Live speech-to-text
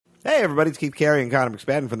Hey, everybody, it's Keith Carey and Connor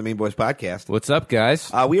McSpadden from the Mean Boys Podcast. What's up,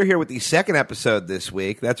 guys? We are here with the second episode this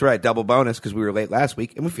week. That's right, double bonus because we were late last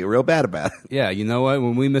week, and we feel real bad about it. Yeah, you know what?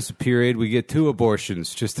 When we miss a period, we get 2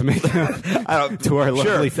 abortions just to make up to our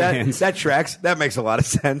lovely fans. That tracks. That makes a lot of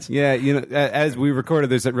sense. Yeah, you know, as we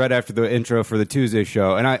recorded this right after the intro for the Tuesday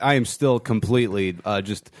show, and I am still completely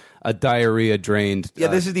just a diarrhea-drained Yeah,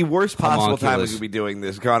 this is the worst possible time we homunculus. could be doing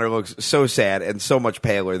this. Connor looks so sad and so much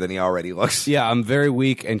paler than he already looks. Yeah, I'm very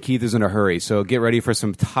weak, and Keith is in a hurry, so get ready for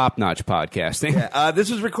some top-notch podcasting.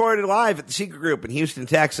 This was recorded live at the Secret Group in Houston,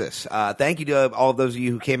 Texas. Thank you to all of those of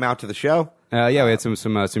you who came out to the show. Yeah, we had some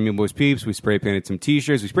Mean Boys peeps. We spray painted some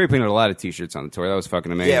T-shirts. We spray painted a lot of T-shirts on the tour. That was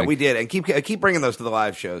fucking amazing. Yeah, we did, and keep bringing those to the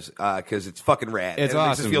live shows because it's fucking rad. It's and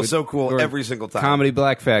awesome. It makes us feel so cool We're every single time. Comedy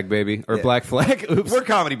Black Flag, baby, or Black Flag. Oops, We're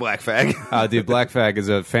Comedy Black Fag. dude, Black Flag is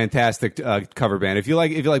a fantastic cover band. If you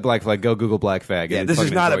like Black Flag, go Google Black Flag. Yeah, and this is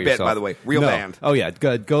fucking not a enjoy bit, yourself. by the way. Real band. Oh yeah,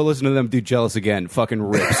 go listen to them do Jealous Again. Fucking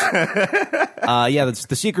rips. Yeah,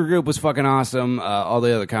 the Secret Group was fucking awesome. All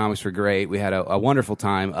the other comics were great. We had a wonderful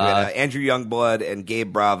time. We had, Andrew Youngblood and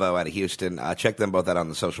Gabe Bravo out of Houston. Check them both out on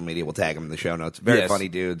the social media. We'll tag them in the show notes. Very yes, funny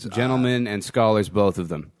dudes. Gentlemen and scholars, both of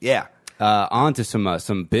them. Yeah. On to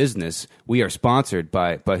some business. We are sponsored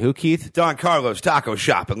by who, Keith? Don Carlos Taco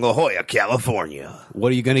Shop in La Jolla, California.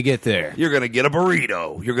 What are you going to get there? You're going to get a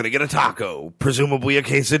burrito. You're going to get a taco. Presumably a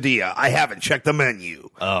quesadilla. I haven't checked the menu.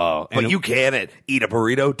 Oh, But you can at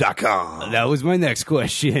eataburrito.com. That was my next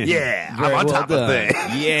question. Yeah, Very I'm on well top done. of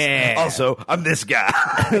things. Yeah. Also, I'm this guy.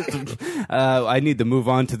 I need to move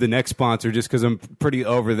on to the next sponsor just because I'm pretty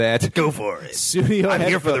over that. Go for it. Studio I'm here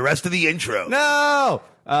for headphones. the rest of the intro. No!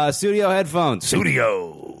 Studio headphones.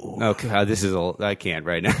 Studio. Oh, God, this is I can't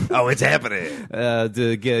right now. Oh, it's happening.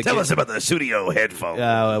 Tell us about the studio headphones.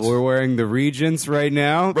 We're wearing the Regents right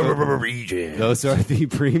now. Region. Those are the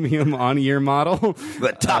premium on-ear model.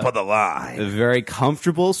 The top of the line. Very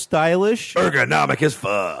comfortable, stylish. Ergonomic as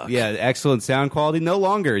fuck. Yeah, excellent sound quality. No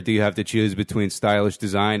longer do you have to choose between stylish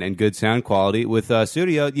design and good sound quality. With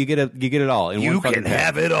Studio, you get it all. In You one can fucking pack.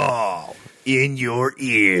 have it all in your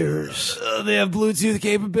ears. They have Bluetooth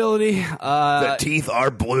capability. The teeth are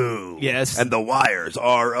blue. Yes. And the wires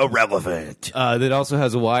are irrelevant. That also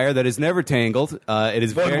has a wire that is never tangled. It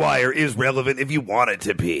is One very, wire is relevant if you want it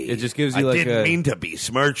to be. It just gives you I like didn't a- mean to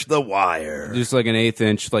besmirch the wire. just like an 1/8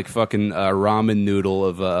 inch, like fucking ramen noodle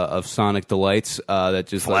of Sonic Delights. That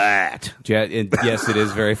just Flat. Yes, it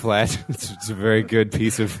is very flat. It's a very good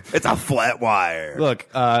piece of. It's a flat wire. Look,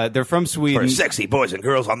 they're from For Sweden. sexy boys and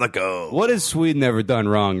girls on the go. What has Sweden ever done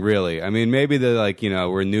wrong, really? I mean, maybe they're like,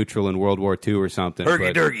 we're neutral in World War II or something.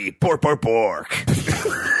 Hergy but- durgy, pork, pork, pork.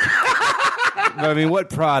 I mean, what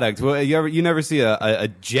product? Well, you never see a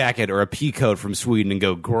jacket or a pea coat from Sweden and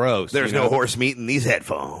go gross. There's no horse meat in these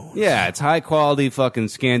headphones. Yeah, it's high quality fucking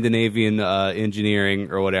Scandinavian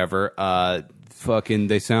engineering or whatever. Fucking,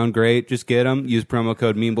 they sound great. Just get them. Use promo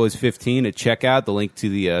code MeanBoys15 at checkout. The link to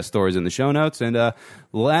the store is in the show notes. And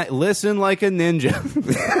listen like a ninja.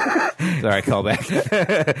 Sorry, call back.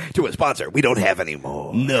 To a sponsor we don't have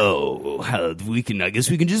anymore. No, I guess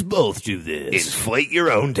we can just both do this. Inflate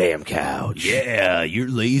your own damn couch. Yeah, you're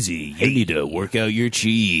lazy. You need to work out your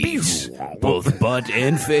cheese. Both butt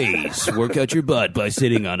and face. Work out your butt by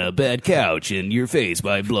sitting on a bad couch and your face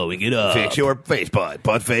by blowing it up. Fix your face butt.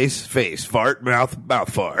 Butt face, face, fart, mouth,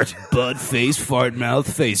 mouth fart. Butt, face, fart,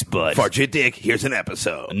 mouth, face, butt. Fart your dick, here's an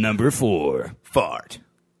episode. Number 4. Fart.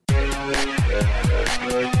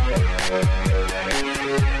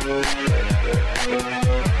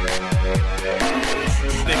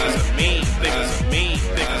 Niggas are mean, niggas are mean,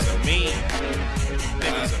 niggas are mean.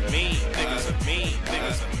 Niggas are mean, niggas are mean,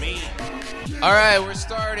 niggas are mean. All right, we're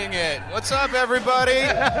starting it. What's up, everybody?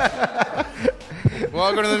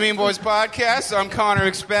 Welcome to the Mean Boys Podcast. I'm Connor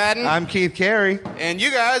McSpadden. I'm Keith Carey. And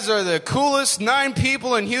you guys are the coolest 9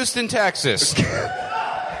 people in Houston, Texas.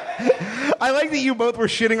 I like that you both were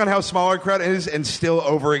shitting on how small our crowd is and still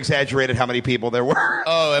over-exaggerated how many people there were.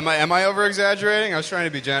 Oh, am I over-exaggerating? I was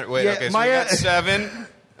trying to be Wait, Yeah, okay, so my, we got 7.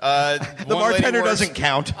 The bartender doesn't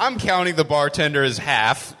count. I'm counting the bartender as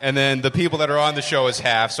half, and then the people that are on the show as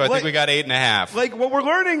half, so I Like- think we got 8.5. Like, what we're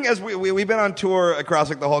learning as we've been on tour across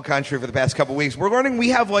like the whole country for the past couple weeks, we're learning we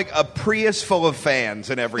have like a Prius full of fans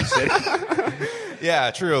in every city.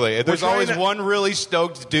 Yeah, truly. There's trying always to- one really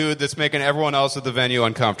stoked dude that's making everyone else at the venue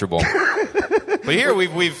uncomfortable. But here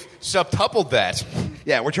we've septupled that.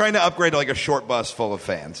 Yeah, we're trying to upgrade to like a short bus full of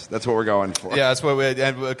fans. That's what we're going for. Yeah, that's what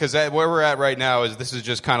because where we're at right now is this is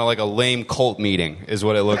just kind of like a lame cult meeting is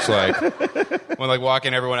what it looks like. When like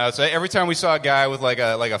walking everyone outside, every time we saw a guy with like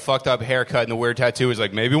a fucked up haircut and a weird tattoo, he's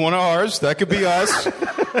like maybe one of ours, that could be us.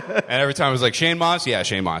 And every time it was like, Shane Moss? Yeah,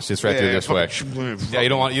 Shane Moss. Just right through this way. Yeah, you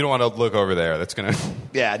don't want to look over there. That's going to...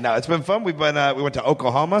 Yeah, no, it's been fun. We went to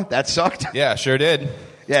Oklahoma. That sucked. Yeah, sure did.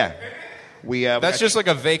 Yeah. That's just like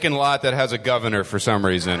a vacant lot that has a governor for some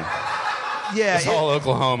reason. Yeah, That's all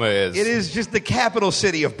Oklahoma is. It is just the capital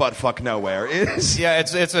city of buttfuck nowhere. It is. Yeah,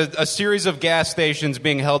 it's a series of gas stations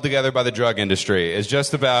being held together by the drug industry. It's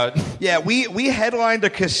just about... Yeah, we headlined a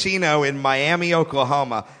casino in Miami,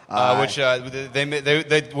 Oklahoma. Which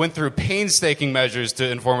they went through painstaking measures to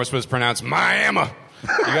inform us was pronounced Miami.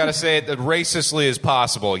 You got to say it as racistly as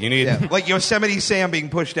possible. You need like Yosemite Sam being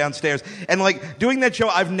pushed downstairs, and like doing that show.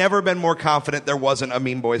 I've never been more confident there wasn't a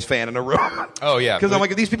Mean Boys fan in a room. Oh yeah, because I'm like,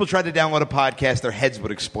 if these people tried to download a podcast, their heads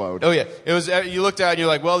would explode. Oh yeah, it was. You looked at it and you're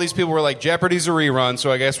like, well, these people were like, Jeopardy's a rerun,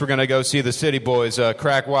 so I guess we're gonna go see the City Boys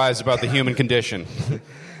crack wise about the human condition.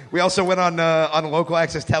 We also went on local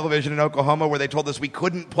access television in Oklahoma where they told us we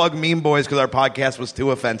couldn't plug Mean Boys because our podcast was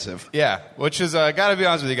too offensive. Yeah, which is, got to be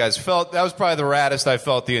honest with you guys, that was probably the raddest I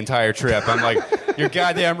felt the entire trip. I'm like, you're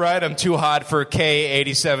goddamn right, I'm too hot for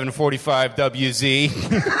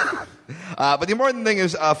K8745WZ. But the important thing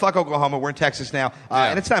is, fuck Oklahoma. We're in Texas now,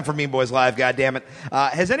 and it's time for Mean Boys Live. God damn it!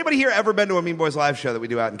 Has anybody here ever been to a Mean Boys Live show that we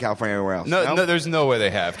do out in California or anywhere else? No, there's no way they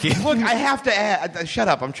have. Keith. Look, I have to add. Shut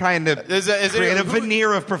up! I'm trying to create a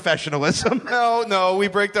veneer of professionalism. No, we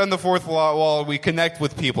break down the fourth wall. We connect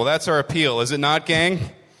with people. That's our appeal, is it not, gang?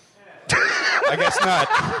 I guess not.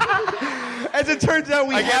 As it turns out,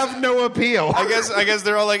 we have no appeal. I guess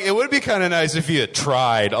they're all like, it would be kind of nice if you had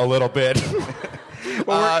tried a little bit.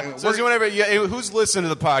 Who's listened to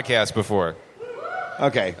the podcast before?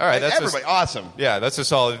 Okay. All right. That's everybody. Awesome. Yeah, that's a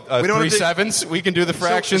solid 3 sevens. We can do the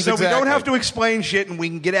fractions so exactly. we don't have to explain shit, and we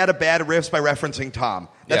can get out of bad riffs by referencing Tom.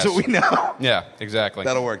 That's what we know. Yeah, exactly.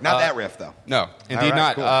 That'll work. Not that riff, though. No, indeed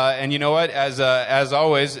not. Cool. And you know what? As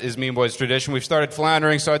always is Mean Boys tradition, we've started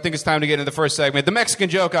floundering, so I think it's time to get into the first segment. The Mexican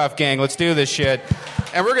Joke-Off Gang. Let's do this shit.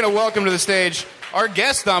 And we're going to welcome to the stage our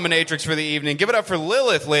guest dominatrix for the evening. Give it up for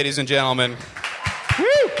Lilith, ladies and gentlemen. Woo!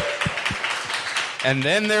 And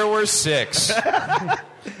then there were 6. All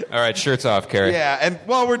right, shirts off, Carrie. Yeah, and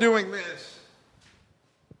while we're doing this...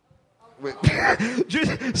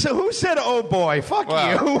 So who said, oh boy, fuck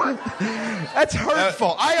you? That's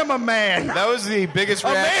hurtful. I am a man. That was the biggest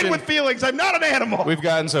reaction. A man with feelings. I'm not an animal. We've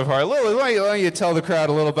gotten so far. Lily, why don't you tell the crowd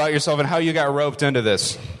a little about yourself and how you got roped into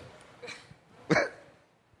this?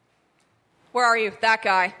 Where are you? That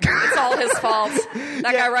guy. It's all his fault.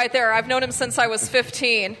 That guy right there. I've known him since I was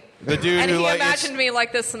 15. The dude and who he imagined me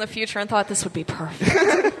like this in the future and thought this would be perfect.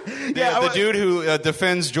 The dude who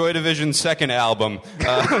defends Joy Division's second album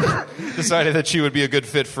decided that she would be a good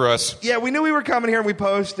fit for us. Yeah, we knew we were coming here and we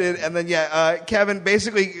posted, and then Kevin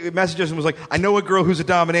basically messaged us and was like, I know a girl who's a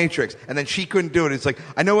dominatrix, and then she couldn't do it. It's like,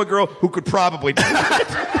 I know a girl who could probably do it.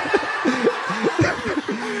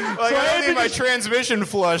 Like, I don't need my transmission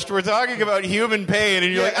flushed. We're talking about human pain,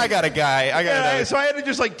 and you're like, I got a guy. So I had to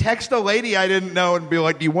just text a lady I didn't know and be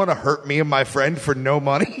like, do you want to hurt me and my friend for no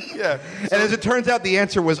money? Yeah. And as it turns out, the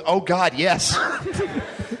answer was, oh, God, yes.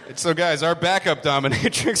 So, guys, our backup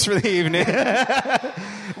dominatrix for the evening.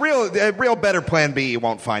 Real better plan B you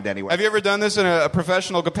won't find anywhere. Have you ever done this in a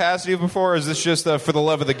professional capacity before, or is this just for the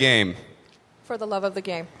love of the game? For the love of the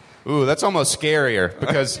game. Ooh, that's almost scarier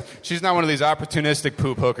because she's not one of these opportunistic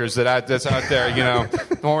poop hookers that's out there,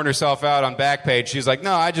 pouring herself out on Backpage. She's like,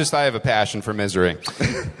 no, I have a passion for misery.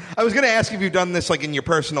 I was going to ask if you've done this in your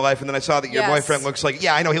personal life, and then I saw that your boyfriend looks like,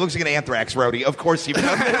 I know, he looks like an Anthrax roadie. Of course you've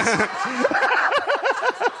done this.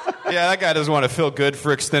 Yeah, that guy doesn't want to feel good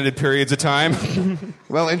for extended periods of time.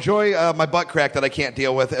 Well, enjoy my butt crack that I can't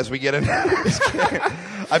deal with as we get in.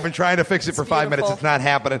 I've been trying to fix it for 5 minutes. It's not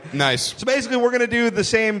happening. Nice. So basically, we're going to do the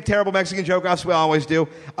same terrible Mexican joke-offs we always do.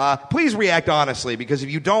 Please react honestly, because if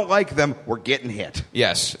you don't like them, we're getting hit.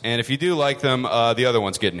 Yes, and if you do like them, the other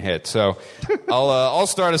one's getting hit. So I'll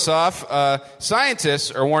start us off.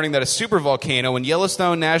 Scientists are warning that a supervolcano in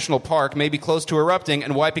Yellowstone National Park may be close to erupting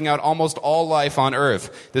and wiping out almost all life on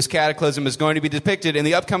Earth. This cataclysm is going to be depicted in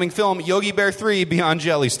the upcoming film Yogi Bear 3 Beyond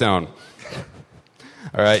Jellystone.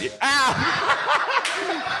 All right. Ow!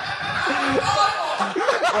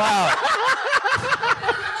 Wow.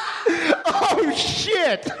 Oh,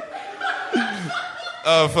 shit.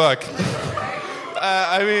 Oh, fuck.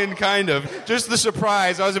 I mean, kind of. Just the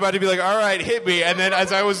surprise. I was about to be like, all right, hit me. And then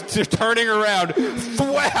as I was turning around,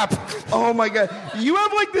 thwap. Oh, my God. You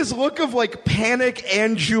have this look of panic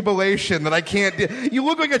and jubilation that I can't do. You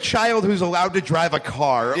look like a child who's allowed to drive a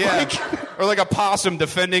car. Yeah. Or like a possum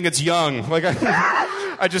defending its young. Like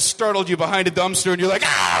I just startled you behind a dumpster and you're like,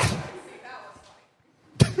 ah!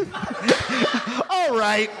 All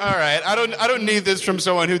right. I don't need this from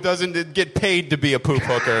someone who doesn't get paid to be a poop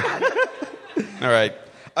hooker. All right.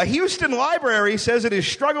 A Houston library says it is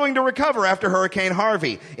struggling to recover after Hurricane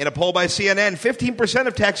Harvey. In a poll by CNN, 15%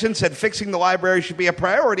 of Texans said fixing the library should be a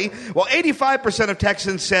priority, while 85% of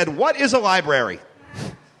Texans said, what is a library?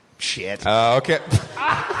 Shit. Okay.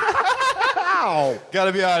 Ow.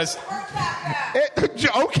 Gotta be honest.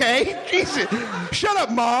 Okay. Jesus. Shut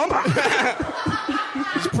up, Mom.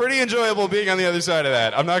 It's pretty enjoyable being on the other side of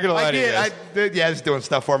that. I'm not gonna lie to you guys. Yeah, it's doing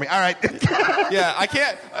stuff for me. All right. Yeah, I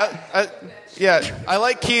can't... I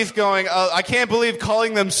like Keith going, I can't believe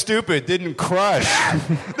calling them stupid didn't crush.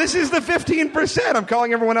 This is the 15%. I'm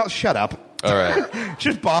calling everyone else. Shut up. All right.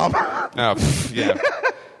 Just Bob. Oh, yeah.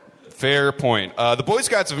 Fair point. The Boy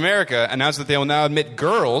Scouts of America announced that they will now admit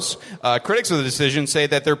girls. Critics of the decision say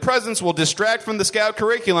that their presence will distract from the Scout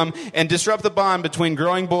curriculum and disrupt the bond between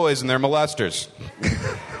growing boys and their molesters.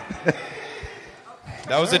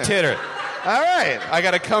 That was a titter. All right. I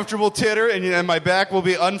got a comfortable titter, and my back will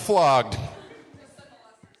be unflogged.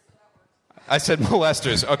 I said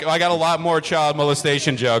molesters. Okay, well, I got a lot more child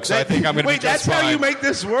molestation jokes, so I think I'm going to be just fine. Wait, that's how you make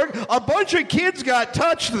this work? A bunch of kids got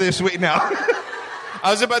touched this week now.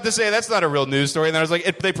 I was about to say, that's not a real news story, and then I was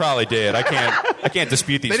like, they probably did. I can't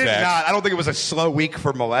dispute these They did facts. not. I don't think it was a slow week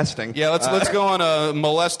for molesting. Yeah, let's go on a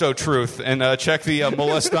Molesto Truth and check the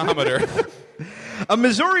molestometer. A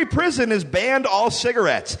Missouri prison has banned all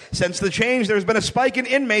cigarettes. Since the change, there's been a spike in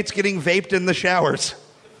inmates getting vaped in the showers.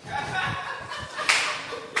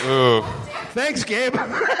 Ooh. Thanks, Gabe.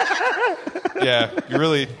 Yeah, you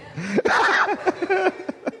really...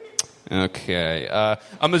 Okay.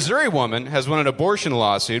 A Missouri woman has won an abortion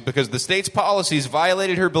lawsuit because the state's policies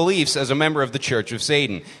violated her beliefs as a member of the Church of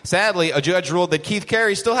Satan. Sadly, a judge ruled that Keith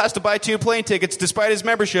Carey still has to buy 2 plane tickets despite his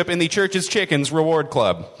membership in the Church's Chickens Reward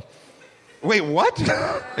Club. Wait, what?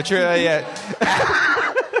 Yeah.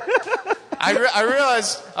 I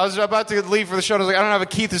realized I was about to leave for the show, and I was like, I don't have a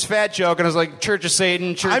Keith is fat joke, and I was like, Church of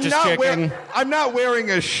Satan, Church is Chicken. I'm not wearing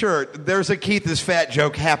a shirt. There's a Keith is fat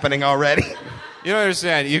joke happening already. You don't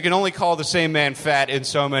understand. You can only call the same man fat in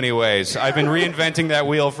so many ways. I've been reinventing that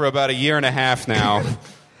wheel for about a year and a half now.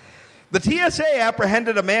 The TSA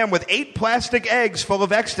apprehended a man with 8 plastic eggs full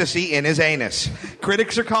of ecstasy in his anus.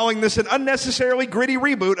 Critics are calling this an unnecessarily gritty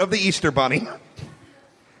reboot of the Easter Bunny.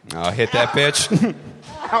 I'll hit that bitch.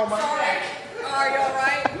 How much? Are you all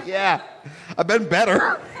right? Yeah, I've been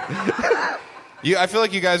better. I feel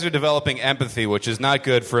like you guys are developing empathy, which is not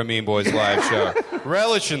good for a Mean Boys live show.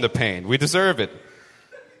 Relish in the pain. We deserve it.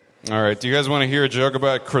 All right, do you guys want to hear a joke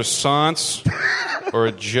about croissants? Or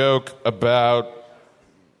a joke about...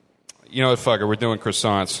 You know what, fuck it, we're doing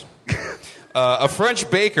croissants. A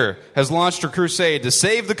French baker has launched a crusade to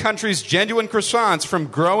save the country's genuine croissants from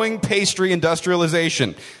growing pastry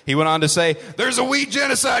industrialization. He went on to say, there's a wheat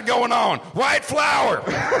genocide going on. White flour.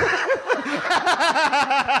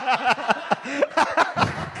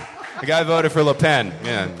 The guy voted for Le Pen.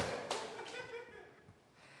 Yeah.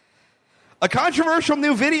 A controversial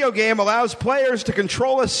new video game allows players to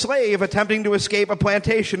control a slave attempting to escape a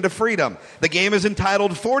plantation to freedom. The game is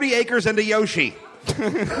entitled 40 Acres and a Yoshi.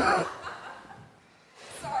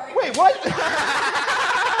 Wait, what?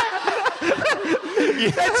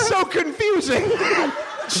 That's so confusing.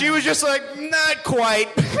 She was just like, not quite.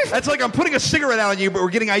 That's like I'm putting a cigarette out on you, but we're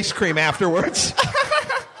getting ice cream afterwards.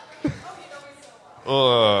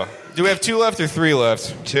 Do we have 2 left or 3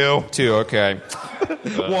 left? 2. 2, okay.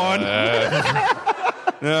 1.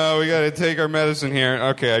 No, we got to take our medicine here.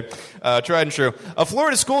 Okay. Tried and true. A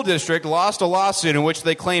Florida school district lost a lawsuit in which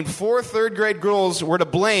they claimed 4 third-grade girls were to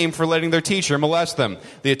blame for letting their teacher molest them.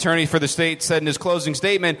 The attorney for the state said in his closing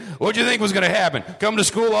statement, "What'd you think was going to happen? Come to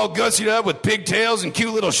school all gussied up with pigtails and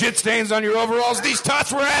cute little shit stains on your overalls? These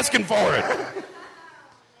tots were asking for it."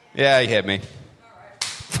 Yeah, he hit me.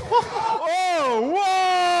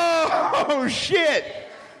 Whoa, shit.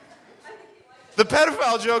 The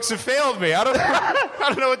pedophile jokes have failed me. I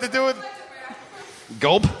don't know what to do with...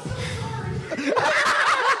 Gulp. Yeah,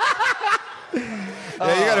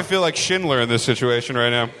 you got to feel like Schindler in this situation right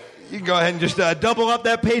now. You can go ahead and just double up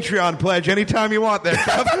that Patreon pledge anytime you want there,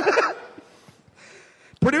 Kev.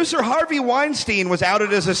 Producer Harvey Weinstein was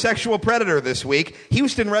outed as a sexual predator this week.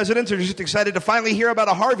 Houston residents are just excited to finally hear about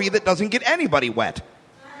a Harvey that doesn't get anybody wet.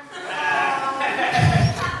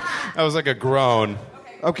 That was like a groan.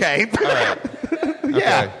 Okay. All right.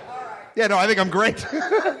 Yeah. Okay. Yeah, no, I think I'm great.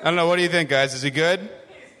 I don't know. What do you think, guys? Is he good?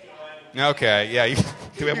 Okay. Yeah. You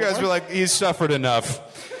guys were like, he's suffered enough.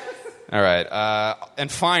 All right.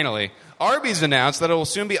 And finally, Arby's announced that it will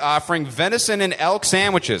soon be offering venison and elk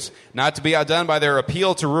sandwiches. Not to be outdone by their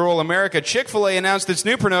appeal to rural America, Chick-fil-A announced its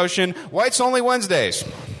new promotion, Whites Only Wednesdays.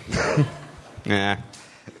 Nah.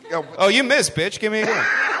 Oh, you missed, bitch. Give me a hint.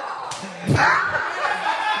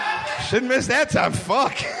 Shouldn't miss that time.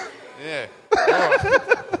 Fuck. Yeah.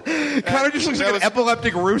 Connor just looks like an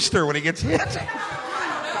epileptic rooster when he gets hit.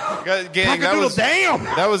 Gang, Damn.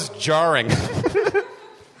 that was jarring.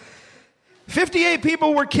 58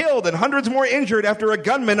 people were killed and hundreds more injured after a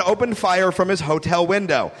gunman opened fire from his hotel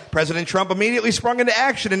window. President Trump immediately sprung into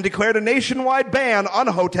action and declared a nationwide ban on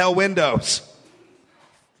hotel windows.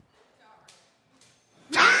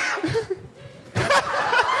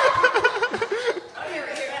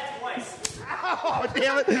 Oh,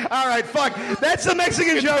 damn it. All right, fuck. That's the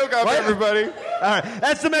Mexican joke off, everybody. All right,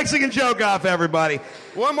 that's the Mexican joke off, everybody.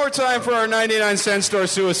 One more time for our 99-cent store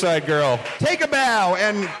suicide girl. Take a bow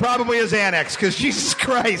and probably a Xanax, because Jesus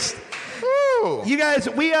Christ. Woo. You guys,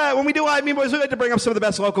 when we do Live Mean Boys, we like to bring up some of the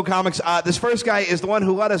best local comics. This first guy is the one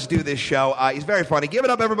who let us do this show. He's very funny. Give it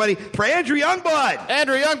up, everybody, for Andrew Youngblood.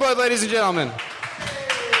 Andrew Youngblood, ladies and gentlemen.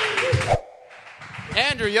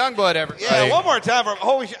 Andrew Youngblood, everybody. Yeah, one more time.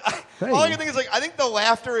 Holy shit. All I can think is, I think the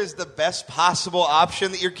laughter is the best possible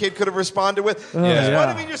option that your kid could have responded with. What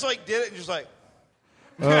if he just, did it and just,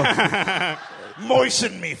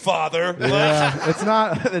 moisten me, father. Yeah, it's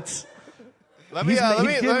not, it's... Let me he's ask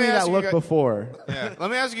given me you that look guys, before. Yeah. Let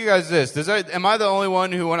me ask you guys this: am I the only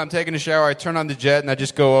one who, when I'm taking a shower, I turn on the jet and I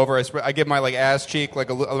just go over? I give my ass cheek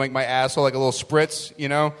my asshole like a little spritz, you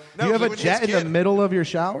know? Do you have a jet in the middle of your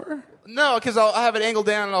shower? No, because I'll have it angled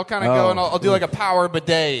down and I'll kind of go and I'll do like a power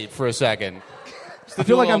bidet for a second. I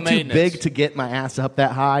feel like I'm too big to get my ass up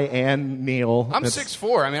that high and kneel. I'm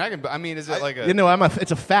 6'4". I mean, is it like a? You know,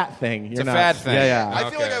 it's a fat thing. It's a fat thing. Yeah. I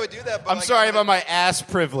feel like I would do that. But I'm sorry about my ass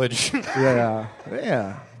privilege. Yeah.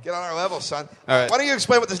 Get on our level, son. All right. Why don't you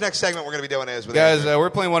explain what this next segment we're going to be doing is? With Guys, we're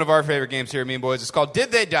playing one of our favorite games here at Mean Boys. It's called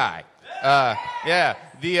Did They Die? Yeah.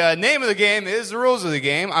 The name of the game is the rules of the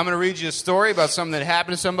game. I'm going to read you a story about something that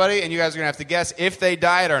happened to somebody, and you guys are going to have to guess if they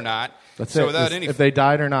died or not. That's so it. Without any, if they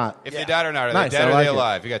died or not. If they died or not. Are Nice, they dead I or are like they it.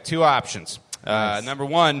 alive? You got two options. Nice. Number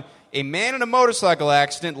one, a man in a motorcycle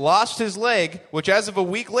accident lost his leg, which as of a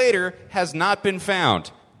week later has not been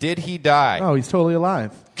found. Did he die? Oh, he's totally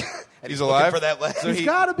alive. He's alive? for that leg. So He's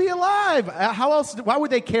got to be alive. How else? Why would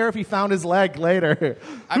they care if he found his leg later?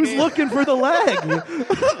 Who's looking for the leg?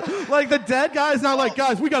 Like the dead guy's not like,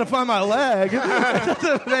 guys, we got to find my leg. It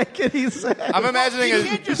doesn't make any sense. I'm imagining you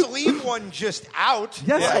can't just leave one just out.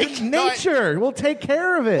 Yes, nature will take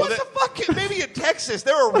care of it. What the fuck? Maybe in Texas,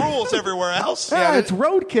 there are rules everywhere else. Yeah, it's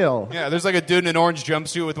roadkill. Yeah, there's like a dude in an orange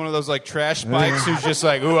jumpsuit with one of those like trash spikes who's just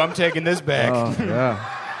like, ooh, I'm taking this back. Oh,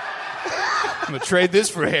 yeah. I'm going to trade this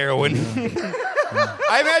for heroin.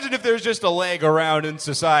 I imagine if there's just a leg around in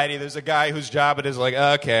society, there's a guy whose job it is like,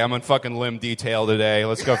 okay, I'm on fucking limb detail today.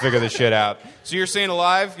 Let's go figure this shit out. So you're saying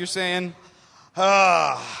alive? You're saying?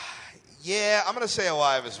 Yeah, I'm going to say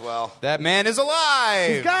alive as well. That man is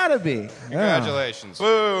alive. He's got to be. Congratulations.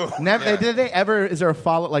 Boo. Never, Did they ever, is there a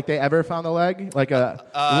follow, like they ever found the leg? Like a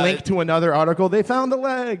link to another article? They found the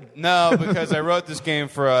leg. No, because I wrote this game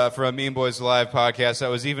for a Mean Boys Live podcast that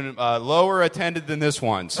was even lower attended than this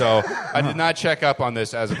one. So I did not check up on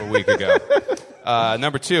this as of a week ago.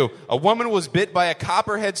 Number two, a woman was bit by a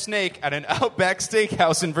copperhead snake at an Outback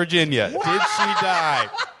Steakhouse in Virginia. What? Did she die?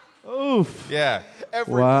 Oof. Yeah.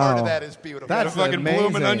 Every Wow. part of that is beautiful. That's a fucking amazing.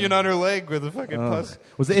 bloomin' onion on her leg with a fucking pus.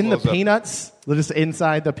 Was it in the Blows up. peanuts? Just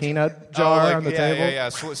inside the peanut jar on the table? Yeah.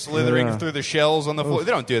 Slithering through the shells on the floor.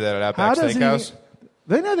 They don't do that at Outback How does Steakhouse.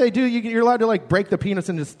 They know they do. You're allowed to like break the peanuts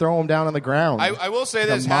and just throw them down on the ground. I will say Like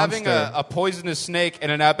this: a having monster. a poisonous snake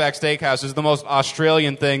in an Outback Steakhouse is the most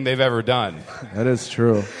Australian thing they've ever done. That is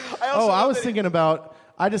true. I was that- thinking about.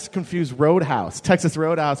 I just confused Roadhouse, Texas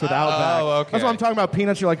Roadhouse with Outback. okay. That's what I'm talking about.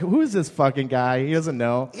 Peanuts. You're like, who is this fucking guy? He doesn't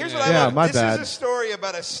know. Here's what yeah, I love. my This bad. is a story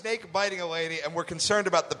about a snake biting a lady, and we're concerned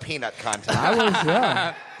about the peanut content. I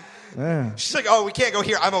was, yeah. She's like, oh, we can't go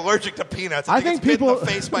here. I'm allergic to peanuts. I I think think it's bitten in people-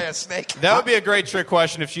 the face by a snake. That would be a great trick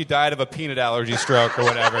question if she died of a peanut allergy stroke or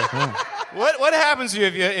whatever. What happens to you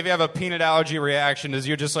if you have a peanut allergy reaction? Does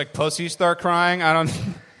your just like pussy start crying? I don't.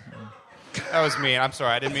 That was mean. I'm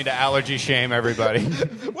sorry. I didn't mean to allergy shame everybody.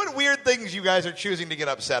 What weird things you guys are choosing to get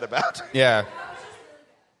upset about? Yeah.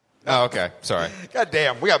 Oh, okay. Sorry. God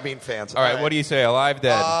damn, we got mean fans. All right. What do you say? Alive,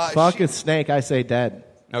 dead? Fuck a snake. I say dead.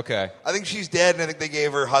 Okay. I think she's dead, and I think they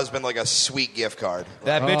gave her husband like a sweet gift card.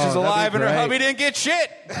 That bitch is that'd be alive, and her great. hubby didn't get shit.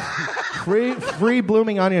 Free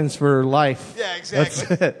blooming onions for life. Yeah,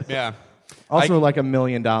 exactly. That's it. Yeah. Also, like $1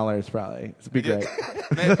 million probably. It'd be great.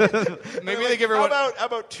 Maybe they give her how one.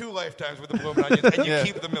 about 2 lifetimes with the blooming onions, and you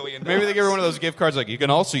keep the $1 million. Maybe they give her one of those gift cards. Like you can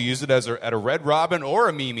also use it as at a Red Robin or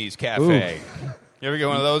a Mimi's Cafe. You ever get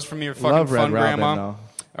one of those from your fucking Love fun Red Robin, grandma? though.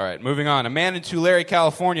 All right, moving on. A man in Tulare,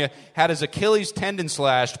 California, had his Achilles tendon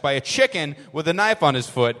slashed by a chicken with a knife on his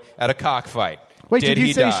foot at a cockfight. Wait, did you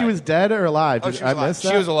he say die? she was dead or alive? Oh, she was I missed alive.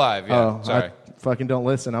 that? She was alive, yeah. Oh, Sorry. I fucking don't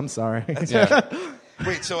listen. I'm sorry. Yeah.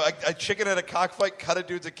 Wait, so a chicken at a cockfight cut a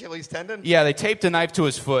dude's Achilles tendon? Yeah, they taped a knife to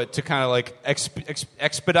his foot to kind of like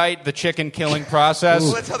expedite the chicken killing process.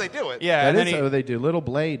 Well, that's how they do it. Yeah, That and then is how they do. Little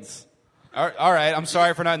blades. all right, I'm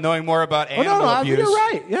sorry for not knowing more about Oh, animal no, abuse. you're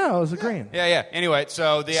right. Yeah, I was agreeing. Yeah. Anyway,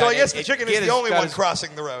 so So I guess the chicken is the only one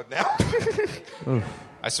crossing the road now.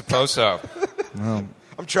 I suppose so.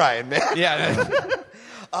 I'm trying, man. Yeah.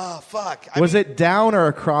 Oh, fuck. Was it down or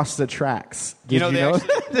across the tracks? You know, know?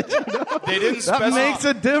 they didn't That specify. makes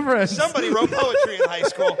a difference. Somebody wrote poetry in high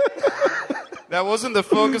school. That wasn't the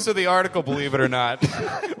focus of the article, believe it or not.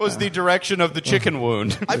 It was the direction of the chicken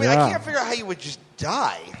wound. I mean, Yeah. I can't figure out how you would just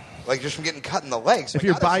die. Like, just from getting cut in the legs. If Like,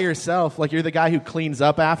 you're I by don't- yourself, like you're the guy who cleans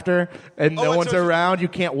up after, and Oh, no and one's so- around, you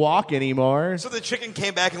can't walk anymore. So the chicken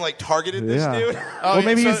came back and, like, targeted this dude? Oh, well,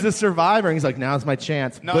 maybe so- he's the survivor, and he's like, now's my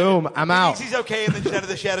chance. No, Boom, I'm He out. thinks he's okay, and then out of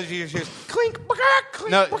the shadows, he just hears, clink,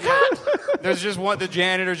 clink, No, there's just one. The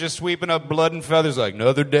janitor just sweeping up blood and feathers, like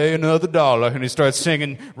another day, another dollar, and he starts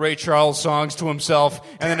singing Ray Charles songs to himself.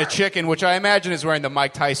 And then a chicken, which I imagine is wearing the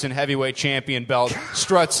Mike Tyson heavyweight champion belt,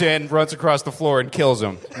 struts in, runs across the floor, and kills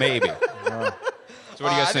him. Maybe. So what do you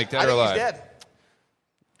guys think? Dead I or think alive? he's dead.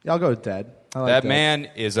 I'll go with dead. I like That dead. man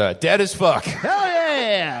is dead as fuck. Hell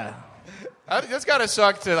yeah! That's gotta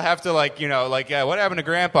suck to have to what happened to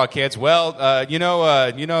Grandpa, kids? Well, you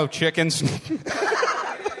know chickens,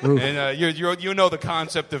 and you know the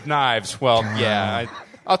concept of knives. Well, yeah,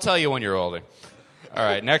 I'll tell you when you're older. All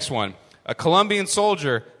right, next one. A Colombian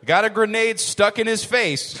soldier got a grenade stuck in his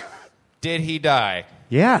face. Did he die?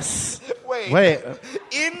 Yes. Wait.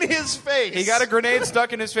 In his face. He got a grenade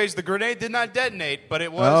stuck in his face. The grenade did not detonate, but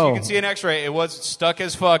it was. Oh. You can see an X-ray. It was stuck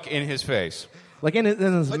as fuck in his face. Like in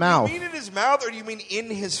his Like, mouth. Do you mean in his mouth, or do you mean in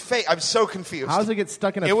his face? I'm so confused. How does it get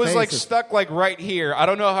stuck in a face? It was like stuck like right here. I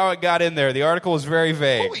don't know how it got in there. The article was very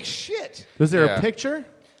vague. Holy shit. Was there Yeah. a picture?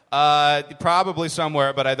 Probably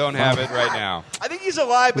somewhere, but I don't have it right now. I think he's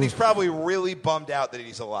alive, but he's probably really bummed out that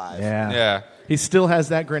he's alive. Yeah. He still has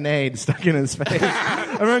that grenade stuck in his face.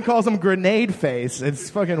 Everyone calls him Grenade Face. It's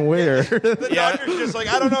fucking weird. The doctor's just like,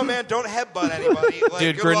 I don't know, man. Don't headbutt anybody. Like,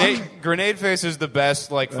 Dude, good luck. Grenade Face is the best,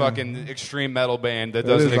 fucking extreme metal band that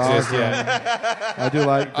doesn't is exist awesome. yet. I do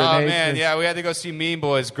like Oh Grenade man, Face. yeah, we had to go see Mean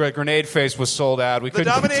Boys. Grenade Face was sold out. We The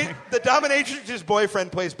couldn't. dominatrix's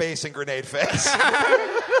boyfriend plays bass in Grenade Face.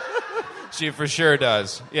 She for sure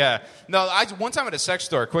does. Yeah. No, one time at a sex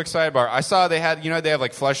store, quick sidebar, I saw they had, they have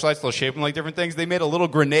like fleshlights, they'll shape them like different things. They made a little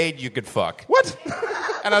grenade you could fuck. What?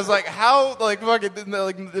 And I was like, how,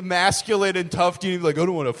 fucking masculine and tough do you need? Like, I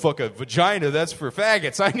don't want to fuck a vagina. That's for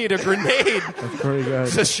faggots. I need a grenade Pretty good.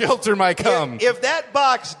 to shelter my cum. If that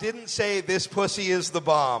box didn't say this pussy is the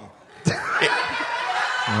bomb,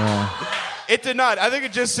 It did not. I think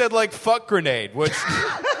it just said, fuck grenade, which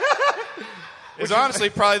is honestly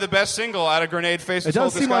probably the best single out of Grenade Face's It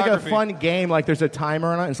does whole seem like a discography. fun game. Like there's a timer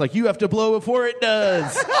on it. It's like you have to blow before it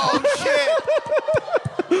does. Oh,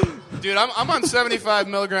 shit. Dude, I'm on 75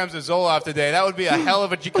 milligrams of Zoloft today. That would be a hell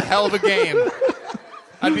of a game.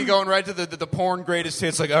 I'd be going right to the porn greatest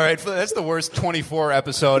hits. Like, all right, that's the worst 24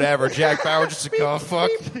 episode ever. Jack Bauer just like, oh, fuck.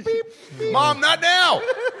 Mom, not now.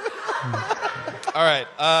 All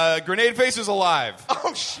right, Grenade Face is alive.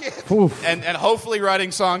 oh shit. And hopefully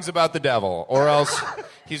writing songs about the devil, or else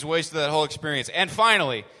he's wasted that whole experience. And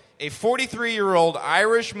finally, a 43-year-old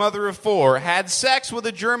Irish mother of 4 had sex with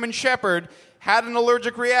a German Shepherd, had an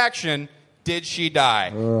allergic reaction. Did she die?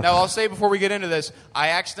 Now, I'll say before we get into this, I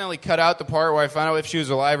accidentally cut out the part where I found out if she was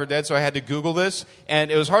alive or dead, so I had to Google this. And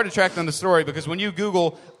it was hard to track down the story, because when you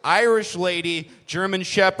Google Irish lady, German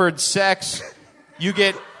Shepherd, sex, you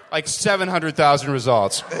get like 700,000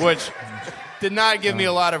 results, which did not give me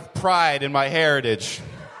a lot of pride in my heritage.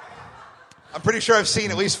 I'm pretty sure I've seen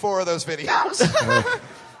at least 4 of those videos.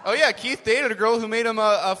 Oh, yeah, Keith dated a girl who made him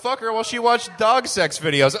a fucker while she watched dog sex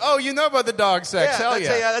videos. Oh, you know about the dog sex. Hell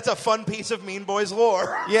yeah. That's a fun piece of Mean Boys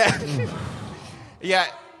lore. Yeah. Yeah.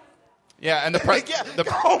 Yeah, and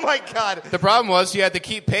Oh my god. the problem was you had to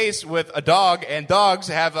keep pace with a dog, and dogs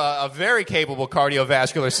have a very capable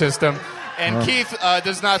cardiovascular system, and Keith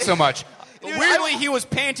does not so much. Dude, Weirdly, he was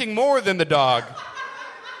panting more than the dog.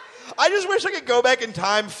 I just wish I could go back in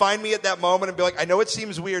time, find me at that moment, and be like, I know it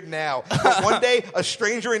seems weird now, but one day a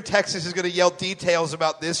stranger in Texas is going to yell details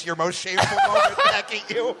about this, your most shameful moment, back at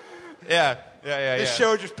you. Yeah. This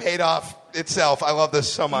show just paid off itself. I love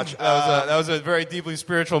this so much. That was a very deeply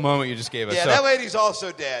spiritual moment you just gave us. Yeah, that lady's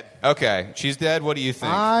also dead. Okay, she's dead. What do you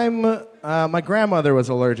think? My grandmother was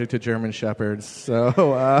allergic to German Shepherds, so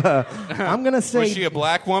I'm going to say... Was she a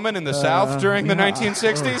black woman in the South during the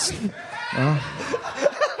 1960s?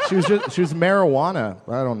 She was marijuana.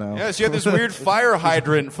 I don't know. Yeah, she had this weird fire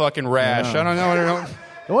hydrant fucking rash. I don't know.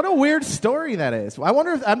 What a weird story that is. I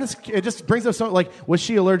wonder if it just brings up something like, was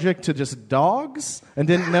she allergic to just dogs and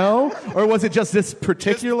didn't know? Or was it just this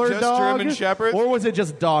particular just dog? German Shepherds? Or was it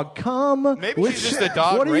just dog cum? Maybe she's just a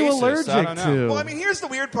dog What are you racist. allergic I don't know. to? Well, I mean, here's the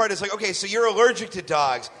weird part. It's like, okay, so you're allergic to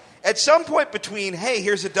dogs. At some point between, hey,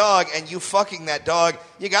 here's a dog, and you fucking that dog,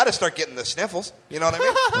 you got to start getting the sniffles. You know what I mean?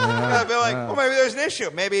 You got to be like, well, maybe there's an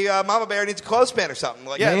issue. Maybe Mama Bear needs a clothespin or something.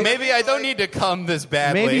 Like, Yeah, maybe I don't need to come this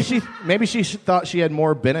badly. Maybe she thought she had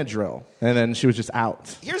more Benadryl, and then she was just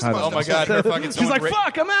out. Here's the I most don't Oh my God! Her fucking She's someone like,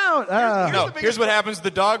 fuck, I'm out. No, here's what happens.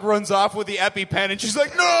 The dog runs off with the EpiPen, and she's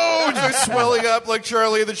like, no! She's like swelling up like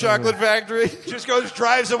Charlie in the Chocolate Factory. just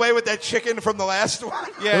drives away with that chicken from the last one.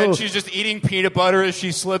 Yeah, and she's just eating peanut butter as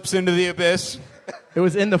she slips into the abyss. It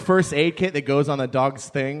was in the first aid kit that goes on the dog's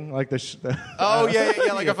thing, like the. Oh yeah,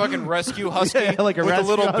 like a fucking rescue husky Yeah, like a with a rescue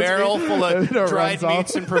little husky. barrel full of It dried runs off.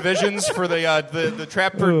 meats and provisions for the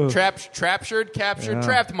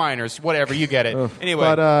trapped miners. Whatever, you get it.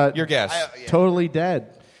 Anyway, But, your guess. Totally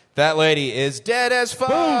dead. That lady is dead as fuck.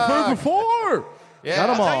 Boom, four. Yeah. Got 'em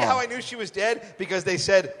I'll tell all. you how I knew she was dead, because they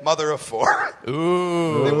said mother of 4.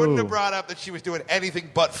 Ooh. They wouldn't have brought up that she was doing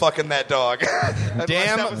anything but fucking that dog. Unless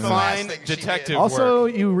Damn that was the last fine thing she detective did. Also,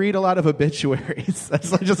 work. you read a lot of obituaries.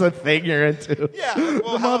 That's like just a thing you're into. Yeah, well,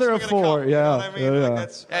 The how mother else of are we gonna 4. come? Yeah, You know what I mean? yeah. Like,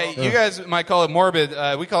 that's, Hey, you guys might call it morbid.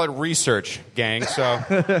 We call it research, gang. So one more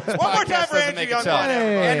time podcast for doesn't Andrew make it Youngblood. tough.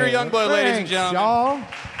 Hey, Andrew Youngblood, ladies and thanks, gentlemen. y'all.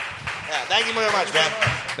 Yeah, thank you very much, man.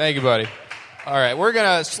 Thank you, buddy. All right, we're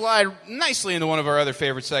going to slide nicely into one of our other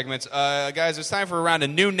favorite segments. Guys, it's time for a round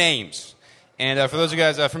of new names. And for those of you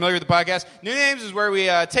guys familiar with the podcast, new names is where we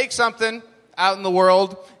take something out in the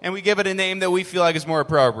world and we give it a name that we feel like is more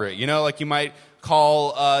appropriate. You know, like you might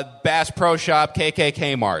call Bass Pro Shop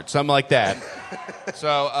KKK Mart, something like that.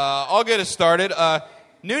 So I'll get us started.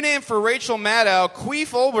 New name for Rachel Maddow,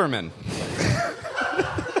 Queef Olbermann.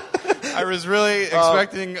 I was really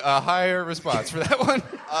expecting a higher response for that one.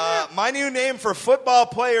 My new name for football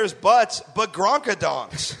players' butts,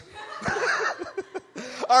 Bagronkadonks.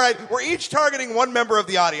 All right, we're each targeting one member of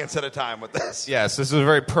the audience at a time with this. Yes, this is a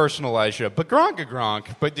very personalized show. Bagronkadonk.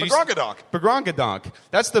 Bagronkadonk. Bagronkadonk.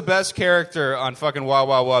 That's the best character on fucking Wow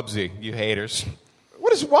Wow Wubsy, you haters.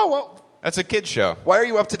 What is wow? That's a kid's show. Why are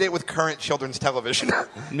you up to date with current children's television?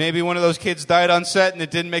 Maybe one of those kids died on set and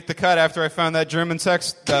it didn't make the cut after I found that German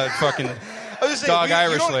sex fucking I was just saying, dog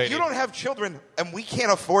Irish lady. You don't have children, and we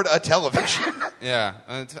can't afford a television. Yeah,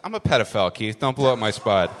 I'm a pedophile, Keith. Don't blow up my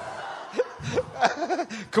spot.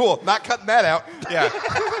 Cool, not cutting that out. Yeah.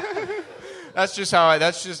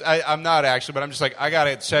 I'm not actually, but I'm just like, I got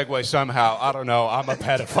to segue somehow. I don't know. I'm a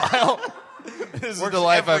pedophile. This is Works the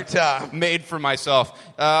life every I've time. made for myself.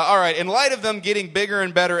 All right. In light of them getting bigger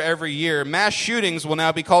and better every year, mass shootings will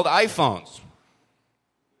now be called iPhones.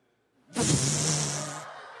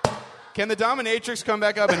 Can the dominatrix come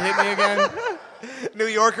back up and hit me again? New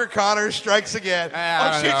Yorker Connor strikes again.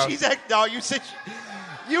 I don't know. She's no.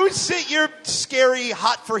 You sit your scary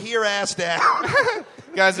hot for here ass down.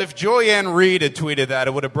 Guys, if Joyanne Reed had tweeted that,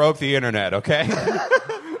 it would have broke the internet, okay?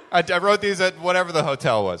 I wrote these at whatever the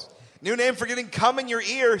hotel was. New name for getting cum in your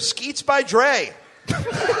ear, Skeets by Dre.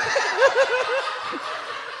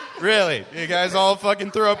 Really? You guys all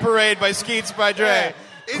fucking throw a parade by Skeets by Dre. Yeah.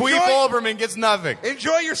 Queef Olbermann gets nothing.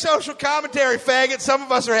 Enjoy your social commentary, faggot. Some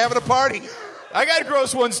of us are having a party. I got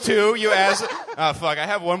gross ones too, you ass. Oh, fuck. I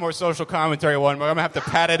have one more social commentary one, but I'm going to have to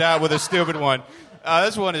pad it out with a stupid one.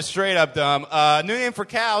 This one is straight up dumb. New name for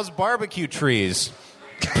cows, barbecue trees.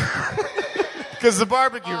 Because the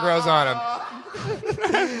barbecue grows on them.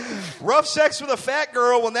 Rough sex with a fat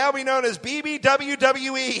girl will now be known as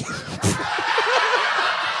BBWWE.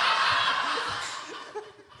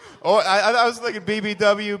 Oh, I was thinking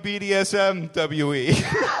BBW, BDSM, WE.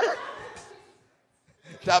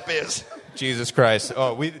 Top is. Jesus Christ.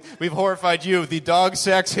 Oh, we've horrified you, the dog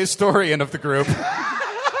sex historian of the group.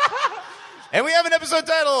 And we have an episode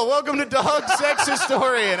title. Welcome to Dog Sex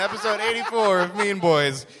Historian, episode 84 of Mean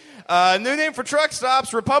Boys. New name for truck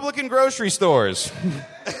stops, Republican grocery stores.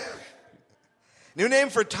 New name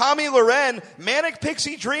for Tommy Loren, Manic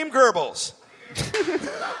Pixie Dream Gerbils.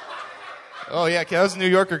 Oh, yeah, that was New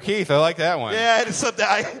Yorker Keith. I like that one. Yeah,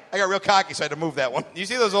 I got real cocky, so I had to move that one. You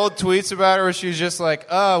see those old tweets about her where she's just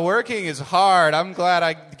like, working is hard. I'm glad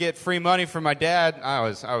I get free money from my dad. I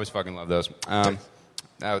always fucking love those. I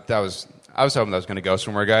was hoping that was going to go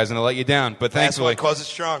somewhere, guys, and to let you down. But That's thankfully. what causes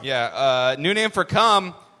strong. Yeah, new name for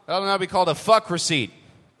cum. That'll now be called a fuck receipt.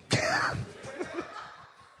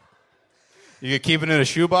 You could keep it in a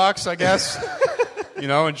shoebox, I guess.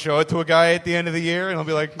 And show it to a guy at the end of the year, and he'll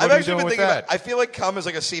be like, what are you doing with that? I feel like cum is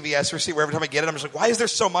like a CVS receipt where every time I get it, I'm just like, why is there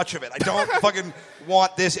so much of it? I don't fucking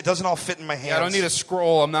want this. It doesn't all fit in my hands. Yeah, I don't need a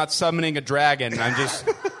scroll. I'm not summoning a dragon. I'm just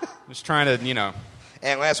trying to,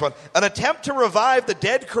 And last one. An attempt to revive the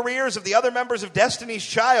dead careers of the other members of Destiny's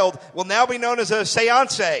Child will now be known as a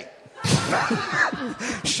seance.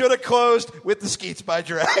 Should have closed with the Skeets by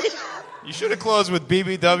Dre. You should have closed with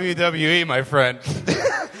BBWWE, my friend.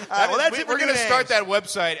 Well, that's it for We're going to start that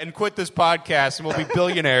website and quit this podcast, and we'll be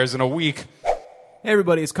billionaires in a week. Hey,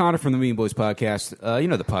 everybody, it's Connor from the Mean Boys Podcast. You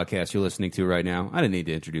know the podcast you're listening to right now. I didn't need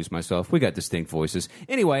to introduce myself. We got distinct voices.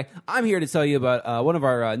 Anyway, I'm here to tell you about one of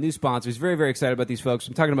our new sponsors. Very, very excited about these folks.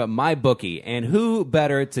 I'm talking about MyBookie. And who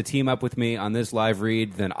better to team up with me on this live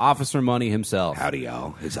read than Officer Money himself? Howdy,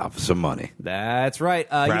 y'all. It's Officer Money. That's right.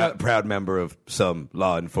 Proud member of some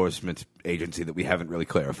law enforcement agency that we haven't really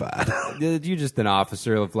clarified. You're just an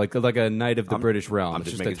officer of like a knight of the British realm. I'm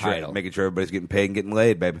It's just a title. making sure everybody's getting paid and getting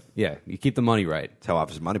laid, baby. Yeah, you keep the money right. That's how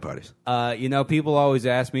Officer Money parties. People always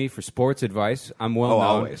ask me for sports advice. I'm well known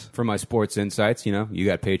always. for my sports insights. You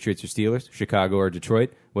got Patriots or Steelers, Chicago or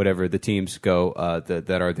Detroit, whatever the teams go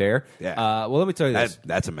that are there. Yeah. Well, let me tell you this.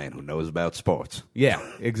 That's a man who knows about sports. Yeah,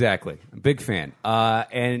 exactly. Big fan.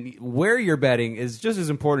 And where you're betting is just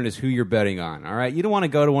as important as who you're betting on, all right? You don't want to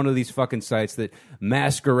go to one of these fucking sites that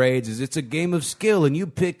masquerades as it's a game of skill and you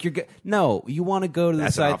pick your... No, you want to go to the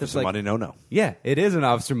That's site an that's Officer like... Money no-no. Yeah, it is an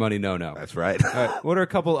Officer Money no-no. That's right. All right, what are a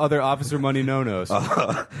couple other Officer Money no-nos?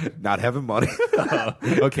 Not having money.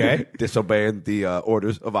 Okay. Disobeying the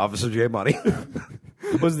orders of Officer J Money.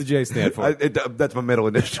 What does the J stand for? That's my middle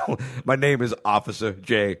initial. My name is Officer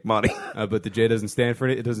J Money. But the J doesn't stand for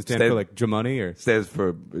it? It doesn't stand for like J-Money or... Stands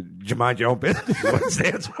for mind your own business. Is what it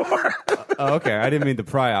stands for. Oh, okay. I didn't mean to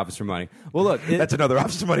pry Officer Money. Well, look. That's another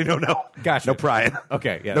Officer Money no. Gotcha. No prying.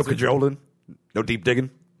 Okay, yeah. No cajoling. No deep digging.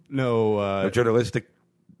 No... No journalistic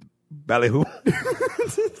ballyhoo.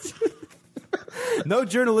 No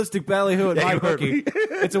journalistic ballyhoo at Yeah, you heard MyBookie.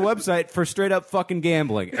 It's a website for straight up fucking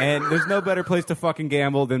gambling. And there's no better place to fucking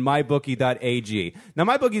gamble than mybookie.ag. Now,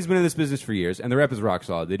 MyBookie's been in this business for years, and the rep is rock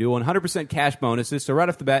solid. They do 100% cash bonuses, so right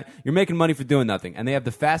off the bat, you're making money for doing nothing. And they have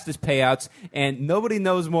the fastest payouts, and nobody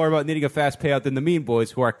knows more about needing a fast payout than the Mean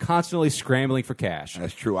Boys, who are constantly scrambling for cash.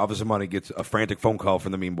 That's true. Officer Money gets a frantic phone call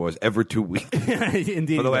from the Mean Boys every 2 weeks.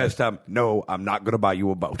 Indeed. For the last time, no, I'm not going to buy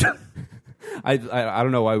you a boat. I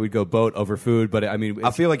don't know why we'd go boat over food, but I mean... I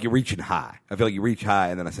feel like you're reaching high. I feel like you reach high,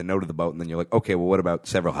 and then I say no to the boat, and then you're like, okay, well, what about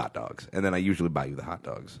several hot dogs? And then I usually buy you the hot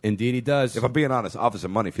dogs. Indeed he does. If I'm being honest, Officer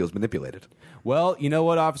Money feels manipulated. Well, you know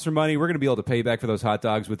what, Officer Money? We're going to be able to pay you back for those hot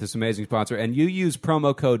dogs with this amazing sponsor, and you use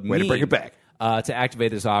promo code Way to bring it back. To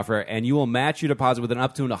activate this offer, and you will match your deposit with an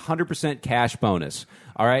up to 100% cash bonus.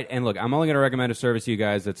 All right, and look, I'm only going to recommend a service to you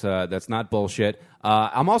guys that's not bullshit.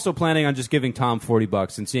 I'm also planning on just giving Tom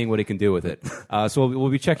 $40 and seeing what he can do with it. So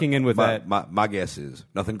we'll be checking in with that. My guess is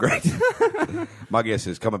nothing great. My guess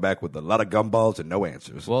is coming back with a lot of gumballs and no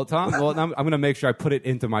answers. Well, Tom, I'm going to make sure I put it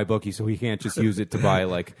into MyBookie so he can't just use it to buy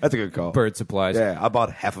like That's a good call. bird supplies. Yeah, I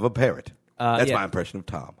bought half of a parrot. That's yeah. my impression of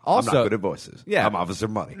Tom. Also- I'm not good at voices. Yeah. I'm Officer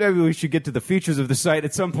Money. Maybe we should get to the features of the site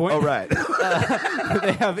at some point. Oh, right.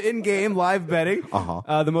 They have in-game live betting,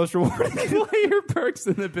 the most rewarding player perks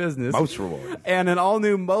in the business. Most rewarding. And an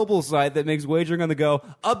all-new mobile site that makes wagering on the go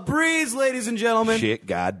a breeze, ladies and gentlemen. Shit,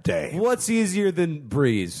 goddamn. What's easier than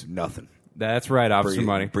breeze? Nothing. That's right, Officer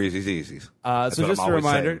Money. Breezy's easies. So just a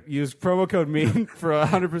reminder, use promo code MEAN for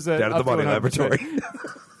 100% Down at the Money 100%. Laboratory.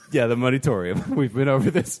 Yeah, the Moneytorium. We've been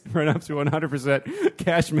over this for an up to 100%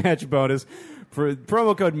 cash match bonus for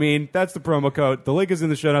promo code MEAN. That's the promo code. The link is in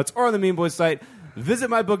the show notes or on the Mean Boys site. Visit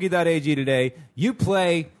mybookie.ag today. You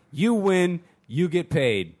play, you win, you get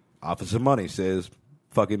paid. Officer Money says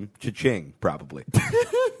fucking cha-ching, probably.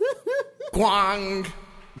 Quang.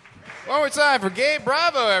 One more time for Gabe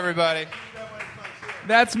Bravo, everybody.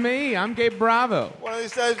 That's me. I'm Gabe Bravo. One of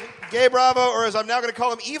these days, Gay Bravo, or as I'm now going to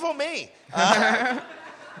call him, Evil Me.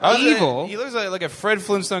 Evil? He looks like a Fred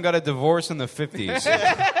Flintstone got a divorce in the 50s.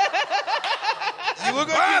 You look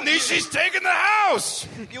like she's taking the house. gross.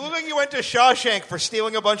 You look like you went to Shawshank for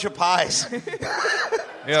stealing a bunch of pies.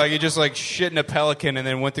 Yeah, like you just like shit in a Pelican and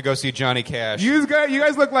then went to go see Johnny Cash. You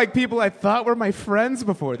guys look like people I thought were my friends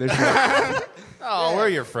before this show. Oh, we're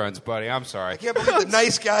your friends, buddy. I'm sorry. I can't believe the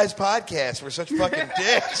Nice Guys podcast. We're such fucking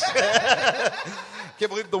dicks. Can't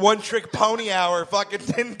believe the One Trick Pony Hour fucking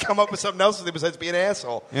didn't come up with something else besides being an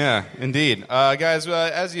asshole. Yeah, indeed. Guys,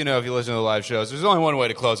 as you know, if you listen to the live shows, there's only one way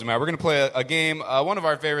to close them out. We're going to play a game, one of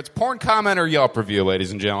our favorites, porn comment or Yelp review,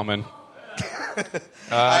 ladies and gentlemen.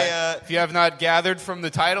 If you have not gathered from the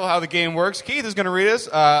title how the game works, Keith is going to read us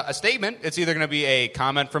a statement. It's either going to be a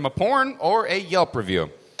comment from a porn or a Yelp review.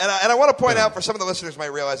 And I want to point out, for some of the listeners who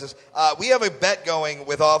might realize this, we have a bet going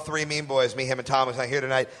with all three Mean Boys, me, him, and Thomas, not here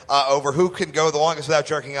tonight, over who can go the longest without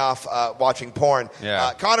jerking off watching porn.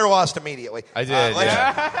 Yeah. Connor lost immediately. I did,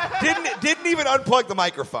 Didn't even unplug the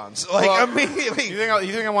microphones. Immediately. You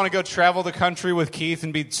think I want to go travel the country with Keith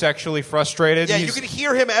and be sexually frustrated? Yeah, you can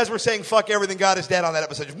hear him as we're saying "fuck everything, God is dead" on that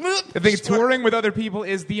episode. I think touring with other people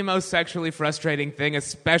is the most sexually frustrating thing,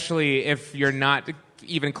 especially if you're not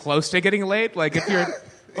even close to getting laid. Like if you're...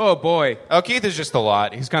 Oh, boy. Oh, Keith is just a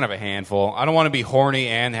lot. He's kind of a handful. I don't want to be horny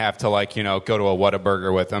and have to, go to a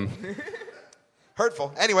Whataburger with him.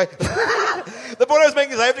 Hurtful. Anyway, the point I was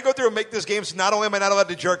making is I have to go through and make this game, so not only am I not allowed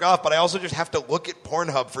to jerk off, but I also just have to look at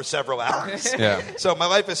Pornhub for several hours. Yeah. So my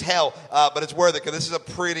life is hell, but it's worth it because this is a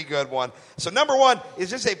pretty good one. So number one,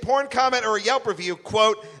 is this a porn comment or a Yelp review?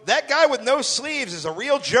 Quote, "That guy with no sleeves is a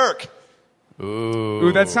real jerk."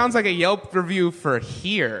 Ooh, that sounds like a Yelp review for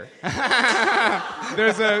here.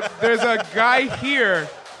 There's a guy here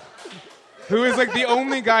who is like the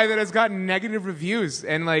only guy that has gotten negative reviews,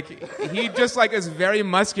 and he just is very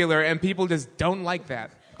muscular, and people just don't like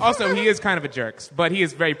that. Also, he is kind of a jerk, but he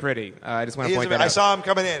is very pretty. I just want to point that out. I saw him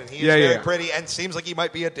coming in. He is very pretty and seems like he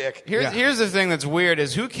might be a dick. Here's the thing that's weird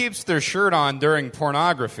is who keeps their shirt on during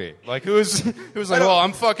pornography? Like who's like, well,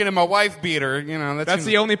 I'm fucking in my wife beater. You know, that's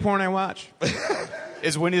the only porn I watch.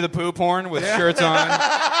 Is Winnie the Pooh porn with shirts on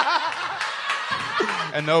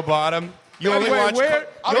and no bottom? You only watch.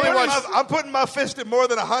 I'm putting my fist in more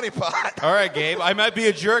than a honeypot. All right, Gabe. I might be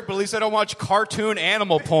a jerk, but at least I don't watch cartoon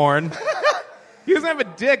animal porn. He doesn't have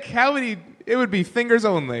a dick. How would he? It would be fingers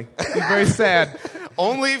only. He's very sad.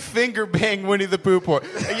 Only finger bang Winnie the Pooh porn.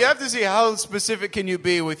 You have to see how specific can you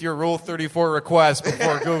be with your Rule 34 request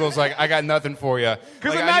before Google's like, I got nothing for you.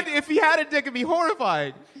 Because if he had a dick, it'd be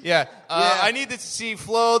horrifying. Yeah. I need to see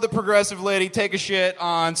Flo, the progressive lady, take a shit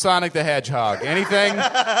on Sonic the Hedgehog. Anything?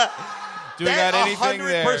 Do we got anything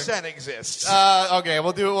there? 100% exists. Okay,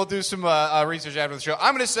 we'll do some research after the show.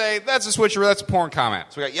 I'm going to say that's a switcheroo. That's a porn comment.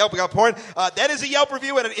 So we got Yelp, we got porn. That is a Yelp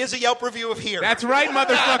review, and it is a Yelp review of here. That's right,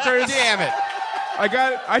 motherfuckers. Damn it.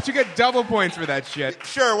 I should get double points for that shit.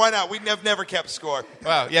 Sure, why not? We've never kept score.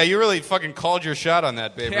 Wow, yeah, you really fucking called your shot on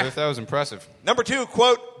that, Babe Ruth. That was impressive. Number two,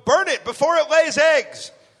 quote, "Burn it before it lays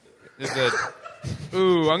eggs."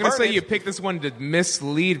 Ooh, I'm going to say you picked this one to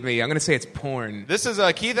mislead me. I'm going to say it's porn. This is,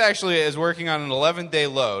 Keith actually is working on an 11-day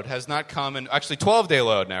load, has not come in, actually 12-day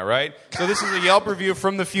load now, right? So this is a Yelp review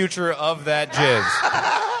from the future of that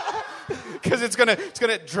jizz. Because it's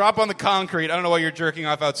gonna drop on the concrete. I don't know why you're jerking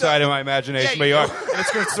off outside in my imagination, but you are. And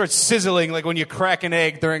it's gonna start sizzling like when you crack an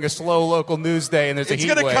egg during a slow local news day and there's a heat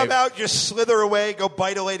wave. It's gonna come out, just slither away, go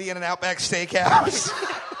bite a lady in an Outback Steakhouse.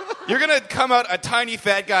 You're going to come out a tiny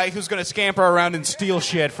fat guy who's going to scamper around and steal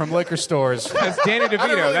shit from liquor stores. That's Danny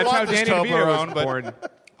DeVito. Really that's how Danny DeVito was born.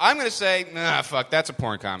 I'm going to say, fuck, that's a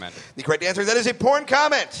porn comment. The correct answer is that is a porn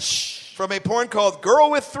comment from a porn called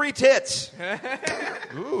Girl with Three Tits.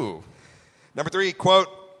 Ooh. Number three, quote,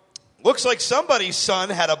 "Looks like somebody's son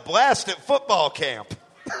had a blast at football camp."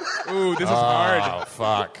 Ooh, this is hard. Oh,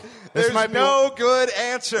 fuck. There's no good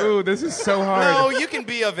answer. Ooh, this is so hard. No, you can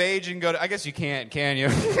be of age and go to... I guess you can't, can you?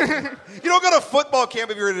 You don't go to football camp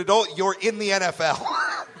if you're an adult. You're in the NFL.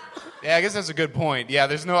 Yeah, I guess that's a good point. Yeah,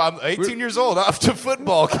 I'm 18 years old, off to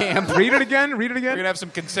football camp. Read it again. We're going to have some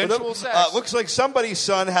consensual sex. Looks like somebody's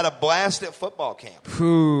son had a blast at football camp.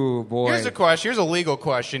 Ooh, boy. Here's a question. Here's a legal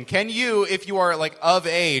question. Can you, if you are of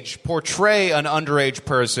age, portray an underage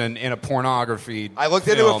person in a pornography I looked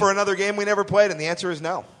into it for another game we never played, and the answer is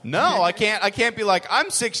no. No, I can't. I can't be like, I'm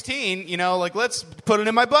 16. Let's put it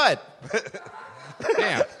in my butt.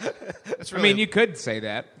 Damn. You could say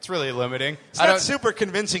that. It's really limiting. It's not super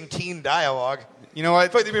convincing teen dialogue. You know what? I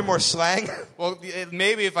thought there'd be more slang. Well,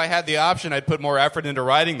 maybe if I had the option, I'd put more effort into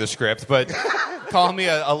writing the script, but call me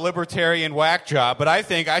a libertarian whack job, but I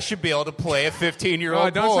think I should be able to play a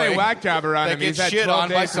 15-year-old boy. Don't say whack job around that him. gets shit on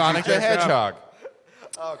by Sonic the Hedgehog.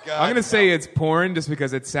 Oh, God. I'm going to say it's porn just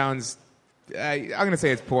because it sounds I'm going to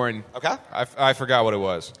say it's porn. Okay. I forgot what it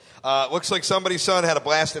was. Looks like somebody's son had a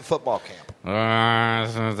blast at football camp.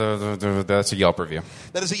 That's a Yelp review.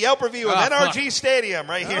 That is a Yelp review of NRG Stadium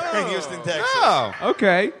right here in Houston, Texas. Oh,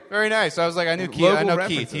 Okay. very nice. I was like, I knew Keith. Local I know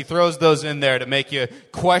references. Keith. He throws those in there to make you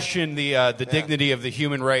question the dignity of the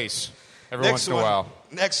human race every once in a while.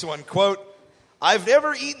 Next one, quote, I've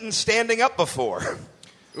never eaten standing up before.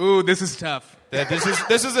 Ooh, this is tough.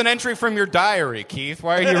 This is an entry from your diary, Keith.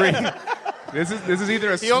 Why are you reading? This is either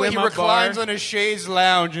a He swim up reclines bar. on his chaise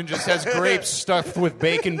lounge and just has grapes stuffed with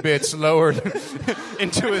bacon bits lowered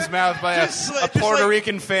into his mouth by a Puerto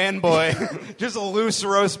Rican fanboy. Just a loose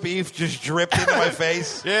roast beef just dripped into my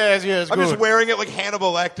face. Yes, I'm good. just wearing it like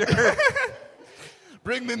Hannibal Lecter.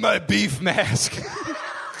 Bring me my beef mask.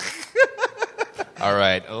 All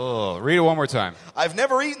right. Oh, read it one more time. I've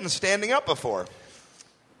never eaten standing up before.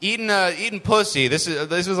 Eating pussy. This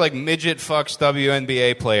is like midget fucks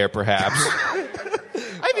WNBA player, perhaps.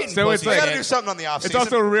 I've eaten So it's pussy. We like- got to do something on the off It's season.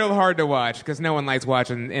 also real hard to watch because no one likes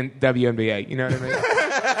watching in WNBA. You know what I mean?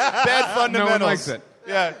 bad fundamentals. No one likes it.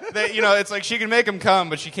 Yeah, it's like she can make him come,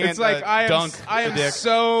 but she can't It's like dunk I the am dick.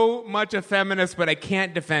 so much a feminist, but I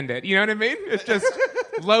can't defend it. You know what I mean? It's just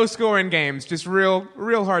low scoring games, just real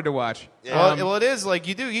hard to watch. Well, it is like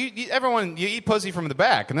you eat pussy from the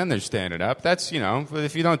back, and then they're standing up. That's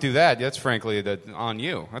if you don't do that, that's frankly on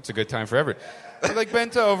you. That's a good time for everyone. You're like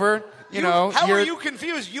bent over, How you're- are you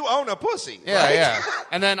confused? You own a pussy. Yeah, right? yeah.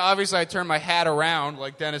 And then obviously I turn my hat around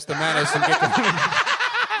like Dennis the Menace and get the.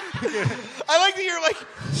 I like that you're like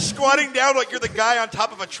squatting down like you're the guy on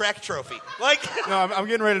top of a track trophy. Like, No, I'm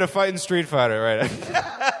getting ready to fight in Street Fighter, right?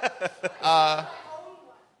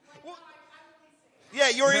 yeah,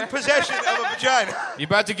 you're in possession of a vagina. You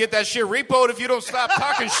about to get that shit repoed if you don't stop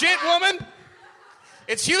talking shit, woman?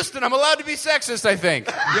 It's Houston. I'm allowed to be sexist, I think.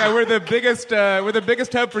 Yeah, we're the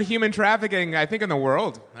biggest hub for human trafficking, I think, in the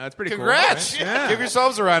world. That's pretty Congrats. cool. Right? Yeah. Give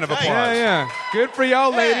yourselves a round of applause. Yeah. Good for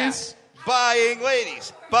y'all, ladies. Buying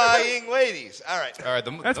ladies. All right. All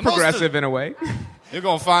right, That's progressive in a way. You're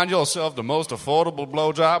going to find yourself the most affordable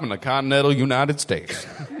blowjob in the continental United States.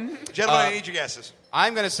 Gentlemen, I need your guesses.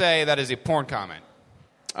 I'm going to say that is a porn comment.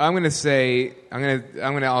 I'm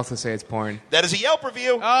gonna also say it's porn. That is a Yelp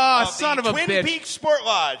review. Oh, of son the of a Twin bitch. Peaks Sport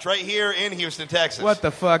Lodge right here in Houston, Texas. What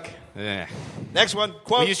the fuck? Yeah. Next one,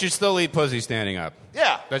 quote. But you should still eat pussy standing up.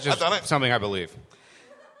 Yeah, That's just I've done it. something I believe.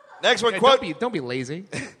 Next one, Yeah, quote. don't be lazy.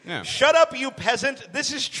 Yeah. Shut up, you peasant.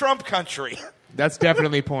 This is Trump country. That's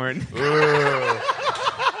definitely porn.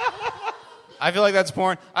 I feel like that's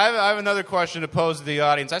porn. I have another question to pose to the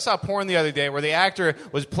audience. I saw porn the other day where the actor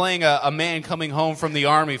was playing a man coming home from the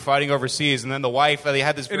army fighting overseas, and then the wife, they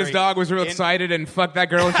had this And his very dog was real excited and fucked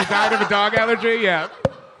that girl when she died of a dog allergy. Yeah.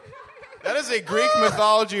 That is a Greek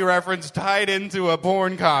mythology reference tied into a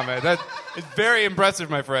porn comment. That is very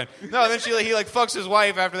impressive, my friend. No, then he fucks his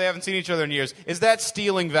wife after they haven't seen each other in years. Is that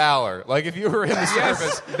stealing valor? Like if you were in the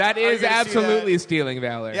service, That are you is gonna see absolutely that? stealing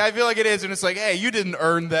valor. Yeah, I feel like it is, and it's like, hey, you didn't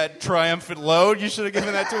earn that triumphant load. You should have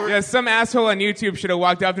given that to her. Yeah, some asshole on YouTube should have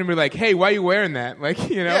walked up to him and be like, "Hey, why are you wearing that?" Like,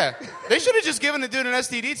 Yeah, they should have just given the dude an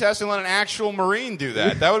STD test and let an actual Marine do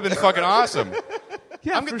that. That would have been fucking awesome.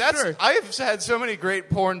 Yeah, sure. I have had so many great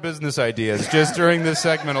porn business ideas just during this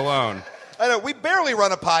segment alone. I know, we barely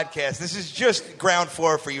run a podcast. This is just ground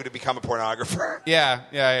floor for you to become a pornographer.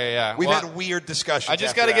 Yeah. We've Well, had weird discussions. I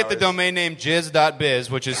just got to get the domain name jizz.biz,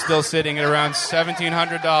 which is still sitting at around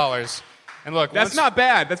 $1,700. And look, That's not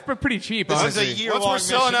bad. That's pretty cheap, This is honestly. a year-long once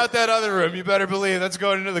we're selling mission. out that other room, you better believe that's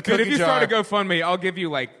going into the Dude, cookie if you jar. start a GoFundMe, I'll give you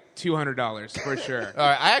like $200 for sure. All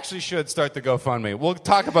right, I actually should start the GoFundMe. We'll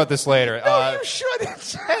talk about this later. No, you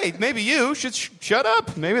shouldn't. Hey, maybe you should shut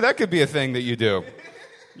up. Maybe that could be a thing that you do.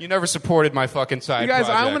 You never supported my fucking side You guys,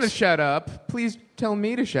 I'm going to projects. shut up. Please tell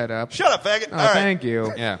me to shut up. Shut up, faggot. Oh, All right. thank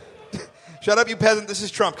you. Yeah. Shut up, you peasant. This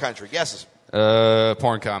is Trump country. Guesses.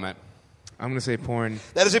 Porn comment. I'm going to say porn.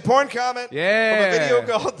 That is a porn comment Yeah. from a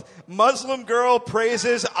video called Muslim Girl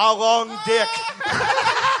Praises A Long Dick.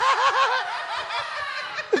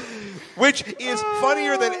 Which is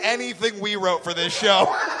funnier than anything we wrote for this show.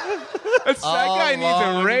 That guy needs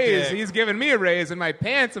a long raise. dick. He's giving me a raise in my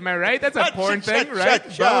pants. Am I right? That's a Cha, porn cha, thing, cha,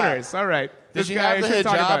 right? cha. Boners. All right. Did This she guy have the should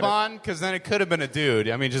talk hijab about on? Because then it could have been a dude.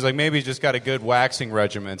 I mean, just like maybe he's just got a good waxing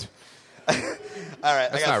regiment. All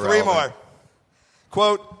right, That's I got not three relevant. more.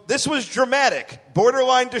 Quote, this was dramatic,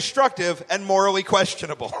 borderline destructive, and morally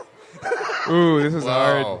questionable. it. Ooh, this is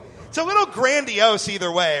hard. Whoa. It's a little grandiose either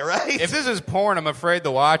way, right? If this is porn, I'm afraid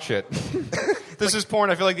to watch it. This is porn.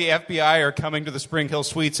 I feel like the FBI are coming to the Spring Hill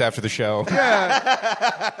Suites after the show.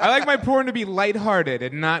 I like my porn to be lighthearted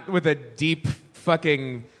and not with a deep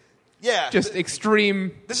fucking Yeah. Just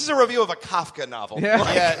extreme. This is a review of a Kafka novel. Yeah.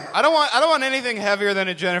 Like, Yeah, I don't want anything heavier than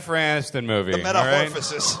a Jennifer Aniston movie. the all right?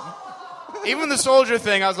 metamorphosis. Even the soldier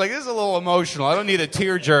thing, I was like, this is a little emotional. I don't need a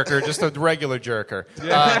tear jerker, just a regular jerker.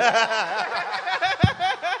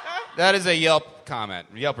 That is a Yelp comment,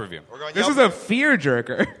 Yelp review. We're going This Yelp. is a fear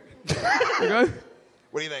jerker.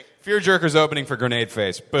 What do you think? Fear jerker's opening for Grenade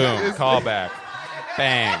Face. Boom, callback.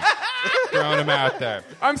 Bang. Throwing him out there.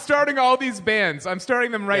 I'm starting all these bands. I'm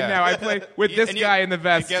starting them right Yeah. now. I play with this And guy in the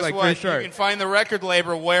vest, and guess like what? for sure. You can find the record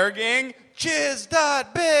label Where Gang.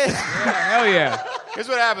 Chiz.biz. Hell yeah. Here's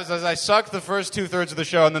what happens: is I suck the first 2/3 of the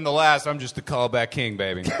show, and then the last, I'm just the callback king,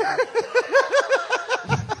 baby.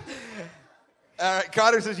 All right,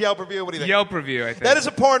 Connor says Yelp review. What do you think? Yelp review, I think. That is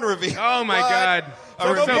a porn review. Oh my God. From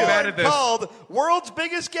We're a so porn bad at this. called World's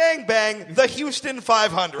Biggest Gangbang, the Houston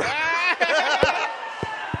 500.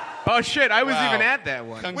 Oh shit, I was Wow. even at that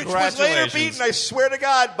one. Which was later beaten, I swear to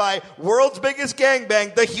God, by World's Biggest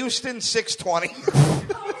Gangbang, the Houston 620.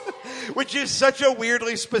 Which is such a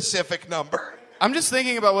weirdly specific number. I'm just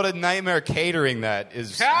thinking about what a nightmare catering that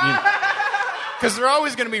is. Because they're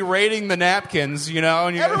always going to be raiding the napkins, you know.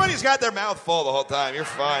 And Everybody's got their mouth full the whole time. You're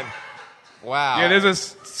fine. wow. Yeah, there's a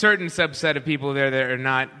certain subset of people there that are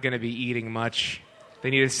not going to be eating much. They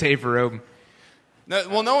need a safe room. No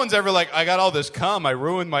one's ever like, I got all this cum, I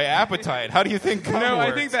ruined my appetite. How do you think cum No, I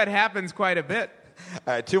works? think that happens quite a bit.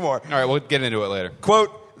 All right, two more. All right, we'll get into it later.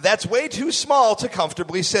 Quote, that's way too small to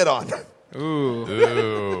comfortably sit on. Ooh.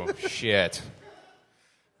 Ooh, shit.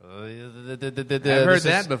 I've heard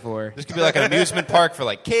that before. This could be like an amusement park for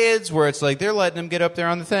like kids, where it's like they're letting them get up there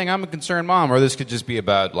on the thing. I'm a concerned mom, or this could just be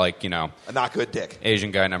about like A not good dick.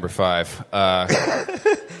 Asian guy number 5,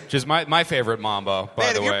 which is my favorite mambo. By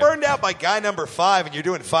Man, the if way, you're burned out by guy number 5 and you're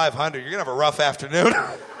doing 500, you're gonna have a rough afternoon.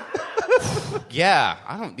 yeah,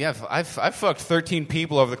 I don't. Yeah, I've fucked 13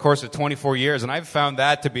 people over the course of 24 years, and I've found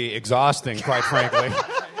that to be exhausting, quite frankly.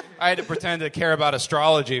 I had to pretend to care about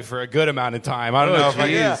astrology for a good amount of time. I don't know if I.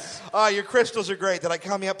 Yeah. Oh, your crystals are great. Did I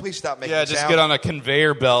come up? Please stop making Yeah, just sound. get on a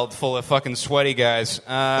conveyor belt full of fucking sweaty guys.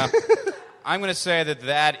 I'm going to say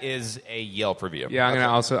that is a Yelp review. Yeah, I'm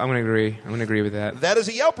gonna agree. I'm gonna agree with that. That is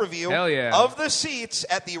a Yelp review Hell yeah. of the seats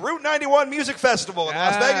at the Route 91 Music Festival in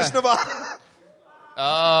Las Vegas, Nevada.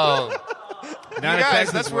 Oh, Down you in guys,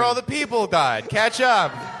 Texas that's one. where all the people died. Catch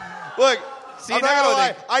up. Look, See, I'm not now gonna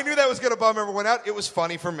lie. they- I knew that was gonna bum everyone out. It was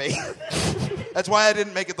funny for me. That's why I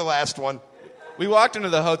didn't make it the last one. We walked into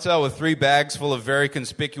the hotel with 3 bags full of very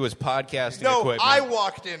conspicuous podcasting No, equipment. I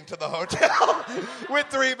walked into the hotel with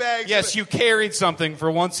 3 bags. Yes, you carried something for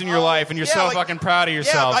once in your life, and you're Yeah, so like- fucking proud of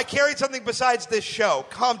yourself. Yeah, I carried something besides this show.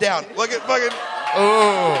 Calm down. Look at fucking.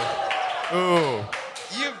 Ooh.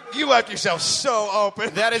 You left yourself so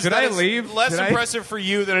open. That is Should that I is leave? less Should I? impressive for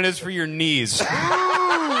you than it is for your knees.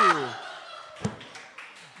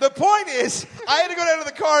 The point is, I had to go down to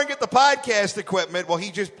the car and get the podcast equipment. Well, he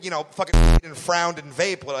just, fucking and frowned and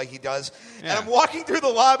vaped like he does. And Yeah. I'm walking through the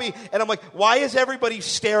lobby, and I'm like, why is everybody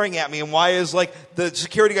staring at me? And why is, the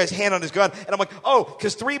security guy's hand on his gun? And I'm like, oh,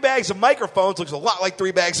 because 3 bags of microphones looks a lot like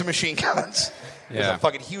 3 bags of machine guns. It's Yeah. a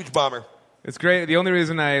fucking huge bummer. It's great. The only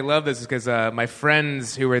reason I love this is because my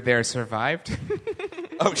friends who were there survived.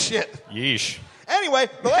 Oh, shit. Yeesh. Anyway,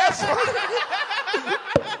 the last one.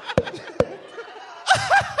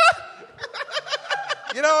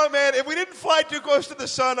 You know what, man? If we didn't fly too close to the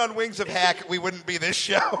sun on Wings of Hack, we wouldn't be this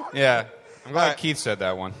show. Yeah. I'm glad All right. Keith said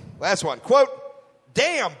that one. Last one. Quote,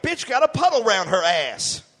 damn, bitch got a puddle round her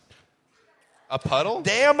ass. A puddle?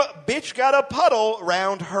 Damn, bitch got a puddle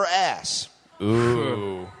round her ass.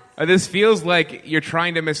 Ooh. This feels like you're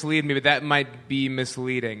trying to mislead me, but that might be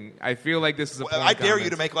misleading. I feel like this is a porn I dare comment. you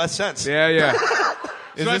to make less sense. Yeah, yeah.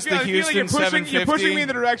 Is So this I feel the Houston like you're pushing me in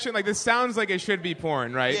the 750? direction, like this sounds like it should be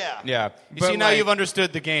porn, right? Yeah. Yeah. You But see, now like- you've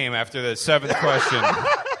understood the game after the 7th question.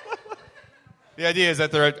 The idea is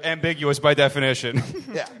that they're ambiguous by definition.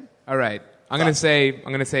 Yeah. All right. I'm gonna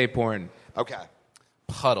say porn. Okay.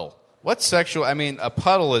 Puddle. What sexual... I mean, a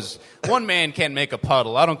puddle is... One man can make a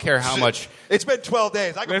puddle. I don't care how much... It's been 12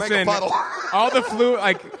 days. I can make a Listen, puddle. all the fluid,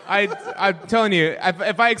 I'm telling you,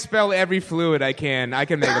 if I expel every fluid I can make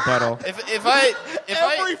a puddle. If Every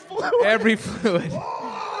I... fluid. Every fluid.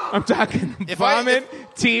 I'm talking If I- vomit,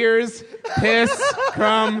 tears, piss,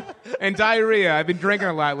 crumb, and diarrhea. I've been drinking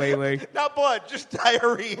a lot lately. Not blood, just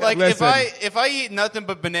diarrhea. Like, Listen. if I eat nothing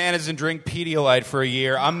but bananas and drink Pedialyte for a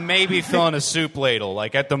year, I'm maybe filling a soup ladle,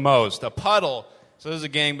 like at the most. A puddle. So this is a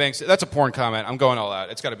gangbang. That's a porn comment. I'm going all out.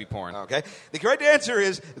 It's got to be porn. Okay. The correct answer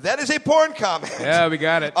is that is a porn comment. Yeah, we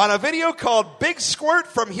got it. On a video called Big Squirt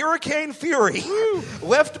from Hurricane Fury,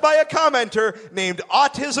 left by a commenter named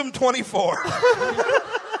Autism24.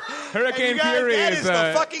 Hurricane you guys, Fury that is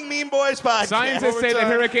the fucking Mean Boys podcast. Scientists say that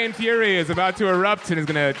Hurricane Fury is about to erupt and is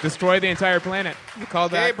going to destroy the entire planet. We call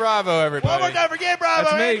Gay that. Bravo, everybody. One more time for Gay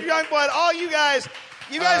Bravo, That's me. Andrew Youngblood, all you guys.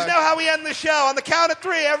 You guys know how we end the show. On the count of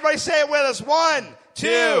 3, everybody say it with us. 1,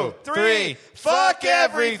 2, 3. Fuck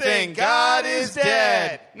everything. God is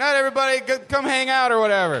dead. Not everybody, come hang out or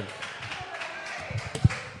whatever.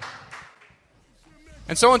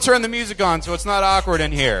 And someone turn the music on so it's not awkward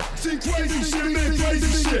in here. See crazy shit and then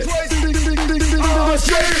crazy shit. Shit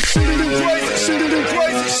and then crazy, shit and then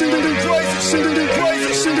crazy, shit and then crazy, shit and then crazy, shit and then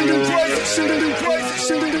crazy, shit and then crazy, shit and then crazy,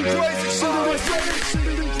 shit and then crazy, shit and then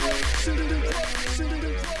crazy, shit and then crazy.